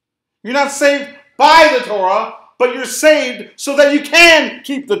 You're not saved by the Torah, but you're saved so that you can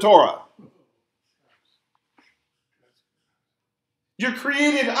keep the Torah. You're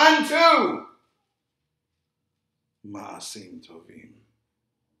created unto Ma'asim Tovim.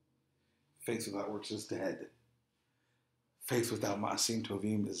 Faith without works is dead. Faith without Ma'asim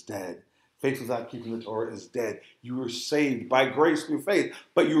Tovim is dead. Faith without keeping the Torah is dead. You were saved by grace through faith,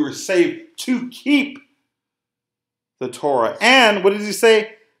 but you were saved to keep the Torah. And what does he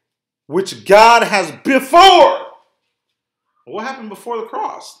say? Which God has before. What happened before the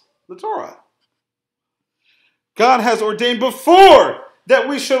cross? The Torah. God has ordained before that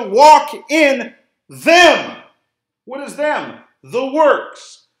we should walk in them. What is them? The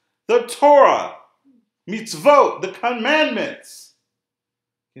works, the Torah, mitzvot, the commandments.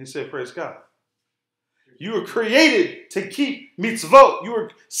 Can you say praise God? You were created to keep mitzvot. You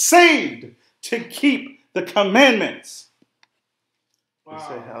were saved to keep the commandments. Wow. You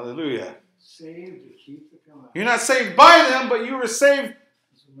say hallelujah. Saved to keep the commandments. You're not saved by them, but you were saved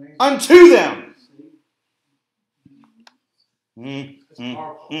unto them.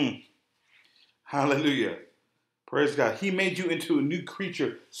 Hallelujah. Praise God. He made you into a new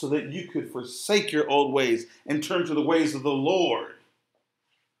creature so that you could forsake your old ways and turn to the ways of the Lord.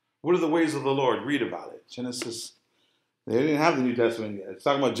 What are the ways of the Lord? Read about it. Genesis. They didn't have the New Testament yet. It's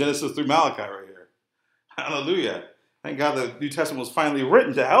talking about Genesis through Malachi right here. Hallelujah. Thank God the New Testament was finally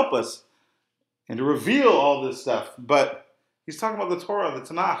written to help us and to reveal all this stuff. But he's talking about the Torah, the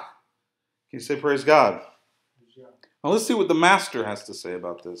Tanakh. Can you say praise God? Now let's see what the Master has to say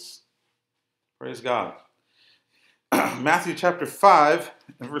about this. Praise God. Matthew chapter 5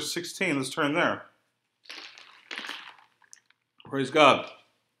 and verse 16. Let's turn there. Praise God.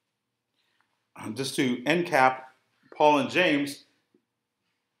 Just to end cap Paul and James,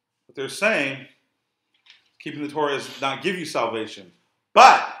 what they're saying, keeping the Torah does not give you salvation.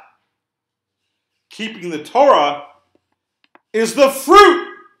 But keeping the Torah is the fruit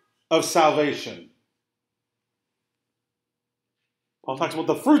of salvation. Paul talks about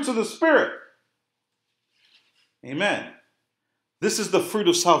the fruits of the Spirit. Amen. This is the fruit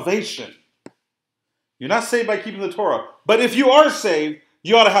of salvation. You're not saved by keeping the Torah. But if you are saved,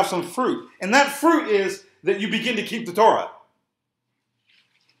 you ought to have some fruit. And that fruit is that you begin to keep the Torah.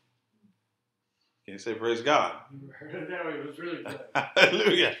 Can you say praise God? It was really good.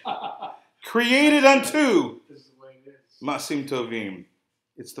 Hallelujah. Created unto This is the way it is. Masim Tovim.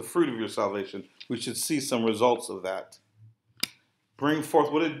 It's the fruit of your salvation. We should see some results of that. Bring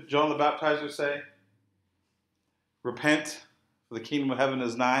forth, what did John the Baptizer say? Repent, for the kingdom of heaven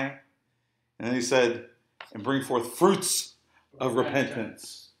is nigh. And then he said, and bring forth fruits of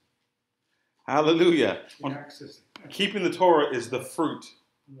repentance. Hallelujah. Keeping the Torah is the fruit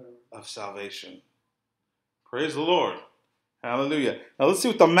of salvation. Praise the Lord. Hallelujah. Now let's see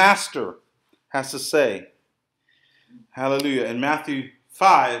what the Master has to say. Hallelujah. In Matthew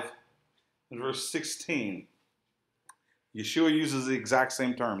 5, in verse 16, Yeshua uses the exact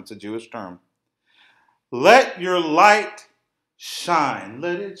same term. It's a Jewish term. Let your light shine.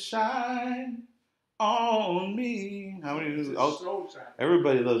 Let it shine on me. How many? Oh,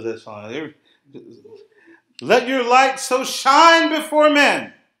 everybody loves that song. Let your light so shine before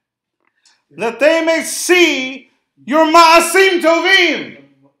men that they may see your ma'asim tovim.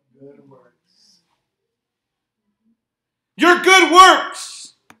 Your good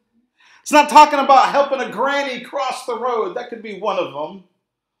works. It's not talking about helping a granny cross the road. That could be one of them.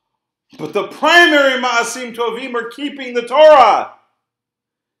 But the primary ma'asim tovim are keeping the Torah,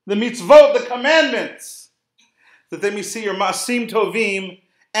 the mitzvot, the commandments, that they may see your ma'asim tovim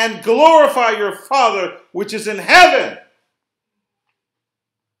and glorify your Father which is in heaven.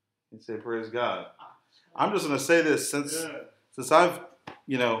 You say, praise God. I'm just going to say this, since I've,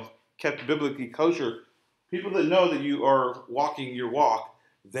 kept biblically kosher, people that know that you are walking your walk,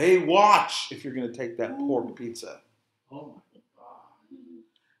 they watch if you're going to take that pork pizza. Oh my God.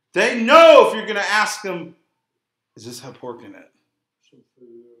 They know if you're going to ask them, does this have pork in it?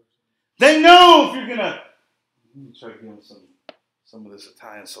 They know if you're going to, let me try to give them some of this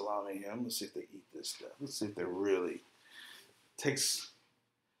Italian salami here. I'm going to see if they eat this stuff. Let's see if they really, it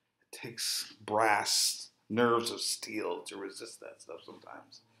takes brass nerves of steel to resist that stuff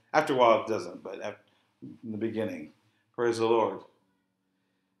sometimes. After a while it doesn't, but in the beginning, praise the Lord.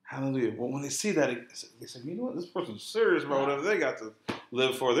 Hallelujah. Well, when they see that, they say, you know what? This person's serious about whatever they got to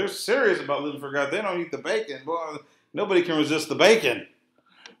live for. They're serious about living for God. They don't eat the bacon. Boy, nobody can resist the bacon.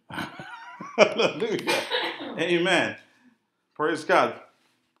 Hallelujah. Amen. Praise God.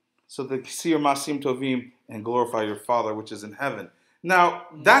 So they see your Masim Tovim and glorify your Father which is in heaven. Now,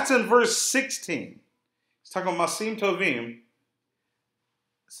 that's in verse 16. It's talking about Masim Tovim.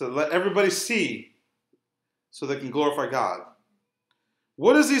 So let everybody see so they can glorify God.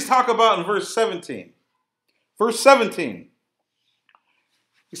 What does he talk about in verse 17? Verse 17.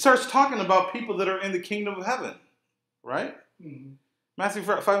 He starts talking about people that are in the kingdom of heaven. Right? Mm-hmm. Matthew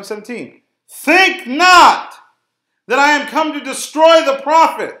 5:17. Think not that I am come to destroy the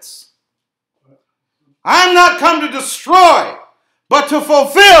prophets. I am not come to destroy, but to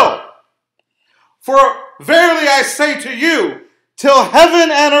fulfill. For verily I say to you, till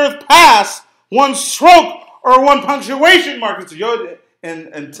heaven and earth pass, one stroke or one punctuation mark, it's yod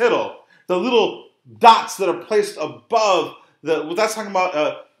and tittle, the little dots that are placed above that's talking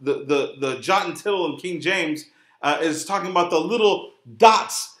about the jot and tittle in King James is talking about the little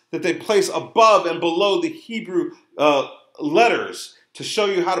dots that they place above and below the Hebrew letters to show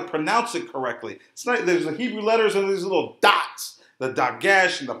you how to pronounce it correctly. It's not, there's the Hebrew letters and these little dots, the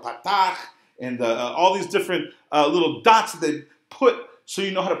dagesh and the patach and all these different little dots that they put so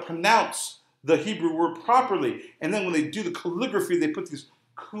you know how to pronounce the Hebrew word properly. And then when they do the calligraphy, they put these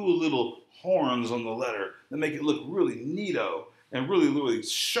cool little horns on the letter that make it look really neato and really, really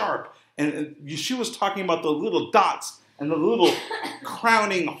sharp. And Yeshua's talking about the little dots and the little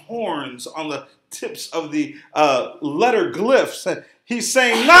crowning horns on the tips of the letter glyphs. And he's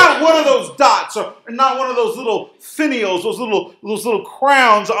saying not one of those dots or not one of those little finials, those little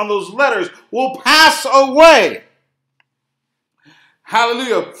crowns on those letters will pass away.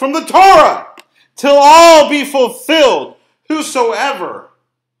 Hallelujah. From the Torah till all be fulfilled. Whosoever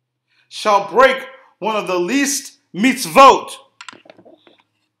shall break one of the least mitzvot,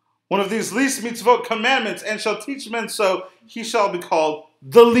 one of these least mitzvot commandments, and shall teach men so, he shall be called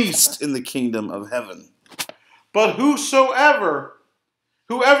the least in the kingdom of heaven. But whoever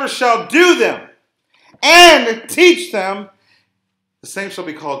shall do them and teach them, the same shall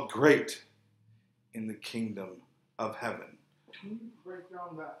be called great in the kingdom of heaven. Can you break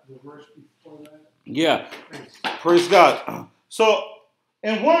down the verse before that? Yeah. Praise God. So,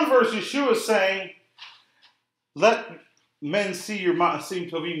 in one verse, Yeshua is saying, let men see your ma'asim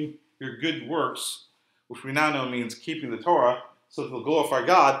tovim, your good works, which we now know means keeping the Torah. so that they'll glorify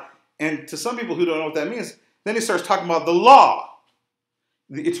God. And to some people who don't know what that means, then he starts talking about the law,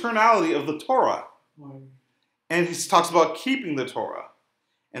 the eternality of the Torah. And he talks about keeping the Torah.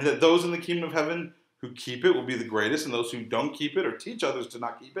 And that those in the kingdom of heaven who keep it will be the greatest, and those who don't keep it or teach others to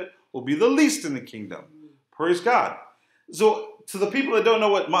not keep it will be the least in the kingdom. Praise God. So to the people that don't know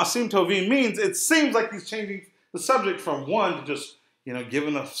what Masim Tovim means, it seems like he's changing the subject from one to just,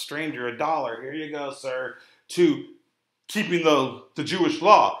 giving a stranger $1. Here you go, sir. To keeping the Jewish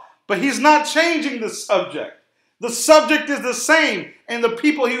law. But he's not changing the subject. The subject is the same. And the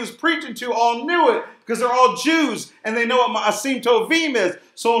people he was preaching to all knew it because they're all Jews and they know what Ma'asim Tovim is.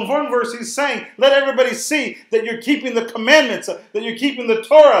 So in one verse he's saying, let everybody see that you're keeping the commandments, that you're keeping the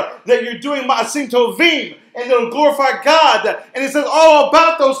Torah, that you're doing Ma'asim Tovim, and it'll glorify God. And he says all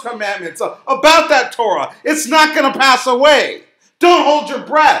about those commandments, about that Torah. It's not going to pass away. Don't hold your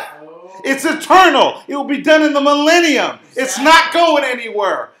breath. It's eternal. It will be done in the millennium. It's not going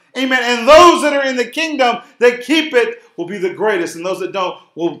anywhere. Amen. And those that are in the kingdom that keep it will be the greatest, and those that don't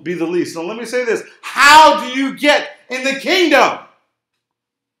will be the least. Now let me say this. How do you get in the kingdom?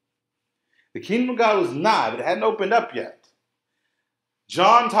 The kingdom of God was nigh, but it hadn't opened up yet.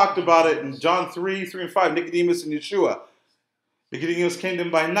 John talked about it in John 3 and 5, Nicodemus and Yeshua. Nicodemus came to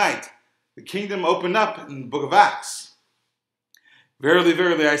him by night. The kingdom opened up in the book of Acts. Verily,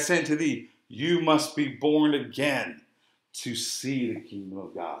 verily, I say unto thee, you must be born again to see the kingdom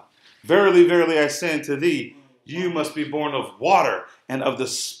of God. Verily, verily, I say unto thee, you must be born of water and of the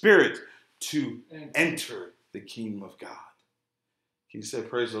Spirit to enter the kingdom of God. Can you say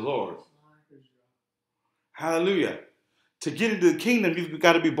praise the Lord? Hallelujah. To get into the kingdom, you've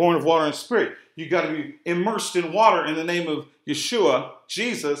got to be born of water and spirit. You've got to be immersed in water in the name of Yeshua,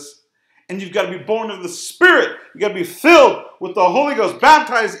 Jesus. And you've got to be born of the Spirit. You've got to be filled with the Holy Ghost,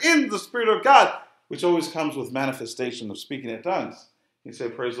 baptized in the Spirit of God, which always comes with manifestation of speaking in tongues. You say,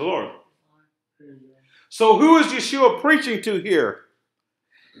 praise the Lord. So who is Yeshua preaching to here?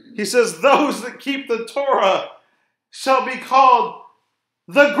 He says, those that keep the Torah shall be called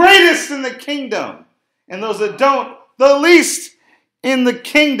the greatest in the kingdom. And those that don't, the least in the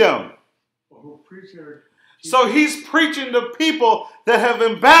kingdom. So he's preaching to people that have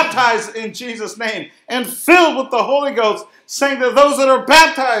been baptized in Jesus' name and filled with the Holy Ghost, saying that those that are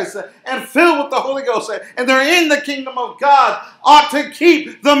baptized and filled with the Holy Ghost and they're in the kingdom of God ought to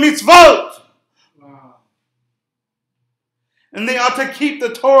keep the mitzvot. Wow. And they ought to keep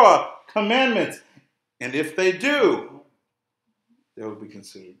the Torah commandments. And if they do, they will be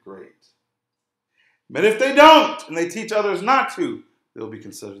considered great. But if they don't, and they teach others not to, they'll be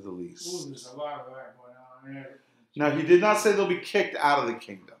considered the least. Ooh, there's a lot of that going on there. Now, he did not say they'll be kicked out of the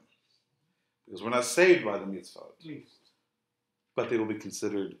kingdom. Because we're not saved by the mitzvot. But they will be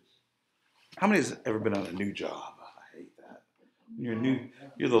considered. How many has ever been on a new job? I hate that.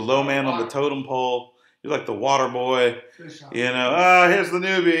 You're the low man on the totem pole. You're like the water boy. Here's the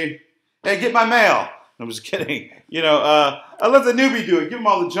newbie. Hey, get my mail. I'm just kidding. I let the newbie do it. Give him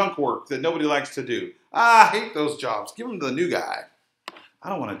all the junk work that nobody likes to do. I hate those jobs. Give them to the new guy. I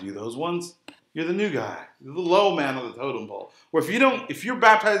don't want to do those ones. You're the new guy. You're the low man on the totem pole. Or if you're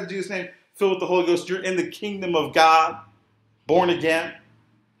baptized in Jesus' name, filled with the Holy Ghost, you're in the kingdom of God, born again,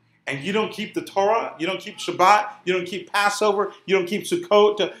 and you don't keep the Torah, you don't keep Shabbat, you don't keep Passover, you don't keep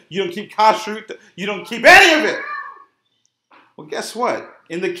Sukkot, you don't keep Kashrut, you don't keep any of it. Well, guess what?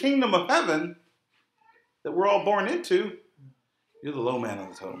 In the kingdom of heaven that we're all born into, you're the low man on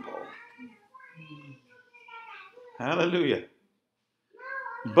the totem pole. Hallelujah.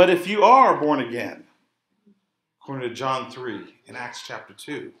 But if you are born again, according to John 3, in Acts chapter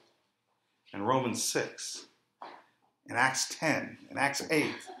 2, in Romans 6, in Acts 10, in Acts 8,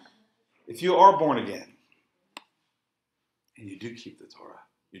 if you are born again, and you do keep the Torah,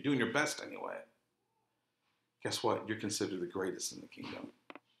 you're doing your best anyway, guess what? You're considered the greatest in the kingdom.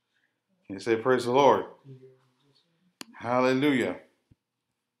 Can you say praise the Lord? Hallelujah.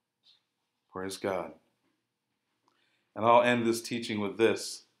 Praise God. And I'll end this teaching with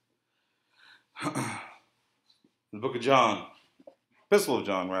this. In the book of John, Epistle of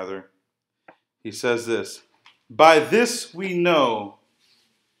John, rather, he says this, by this we know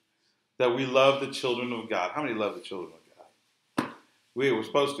that we love the children of God. How many love the children of God? We're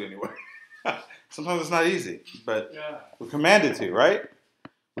supposed to anyway. Sometimes it's not easy, but we're commanded to, right?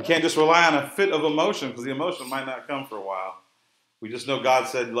 We can't just rely on a fit of emotion because the emotion might not come for a while. We just know God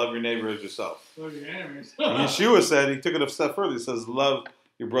said, love your neighbor as yourself. Love your enemies. And Yeshua said, he took it a step further. He says, love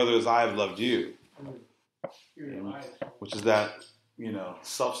your brother as I have loved you. Which is that,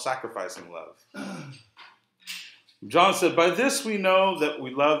 self-sacrificing love. John said, by this we know that we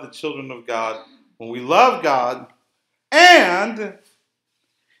love the children of God. When we love God and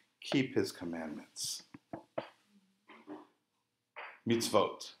keep his commandments.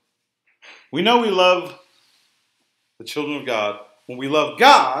 Mitzvot. We know we love the children of God when we love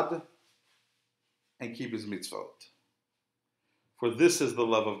God and keep his mitzvot. For this is the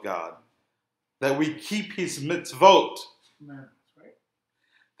love of God, that we keep his mitzvot, Commandments, right?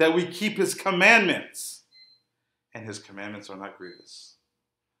 that we keep his commandments. And his commandments are not grievous.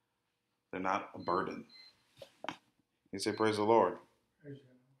 They're not a burden. You say, praise the Lord. Praise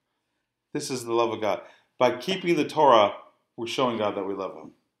God. This is the love of God. By keeping the Torah, we're showing God that we love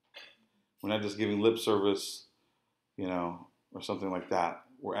him. We're not just giving lip service, or something like that.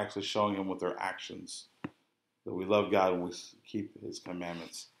 We're actually showing him with our actions that we love God when we keep his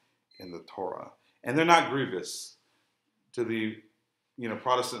commandments in the Torah. And they're not grievous to the,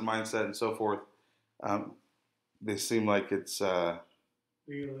 Protestant mindset and so forth. They seem like it's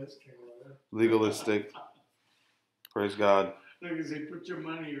legalistic. Praise God. Like I say, put your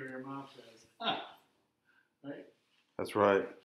money where your mouth says. Right? That's right.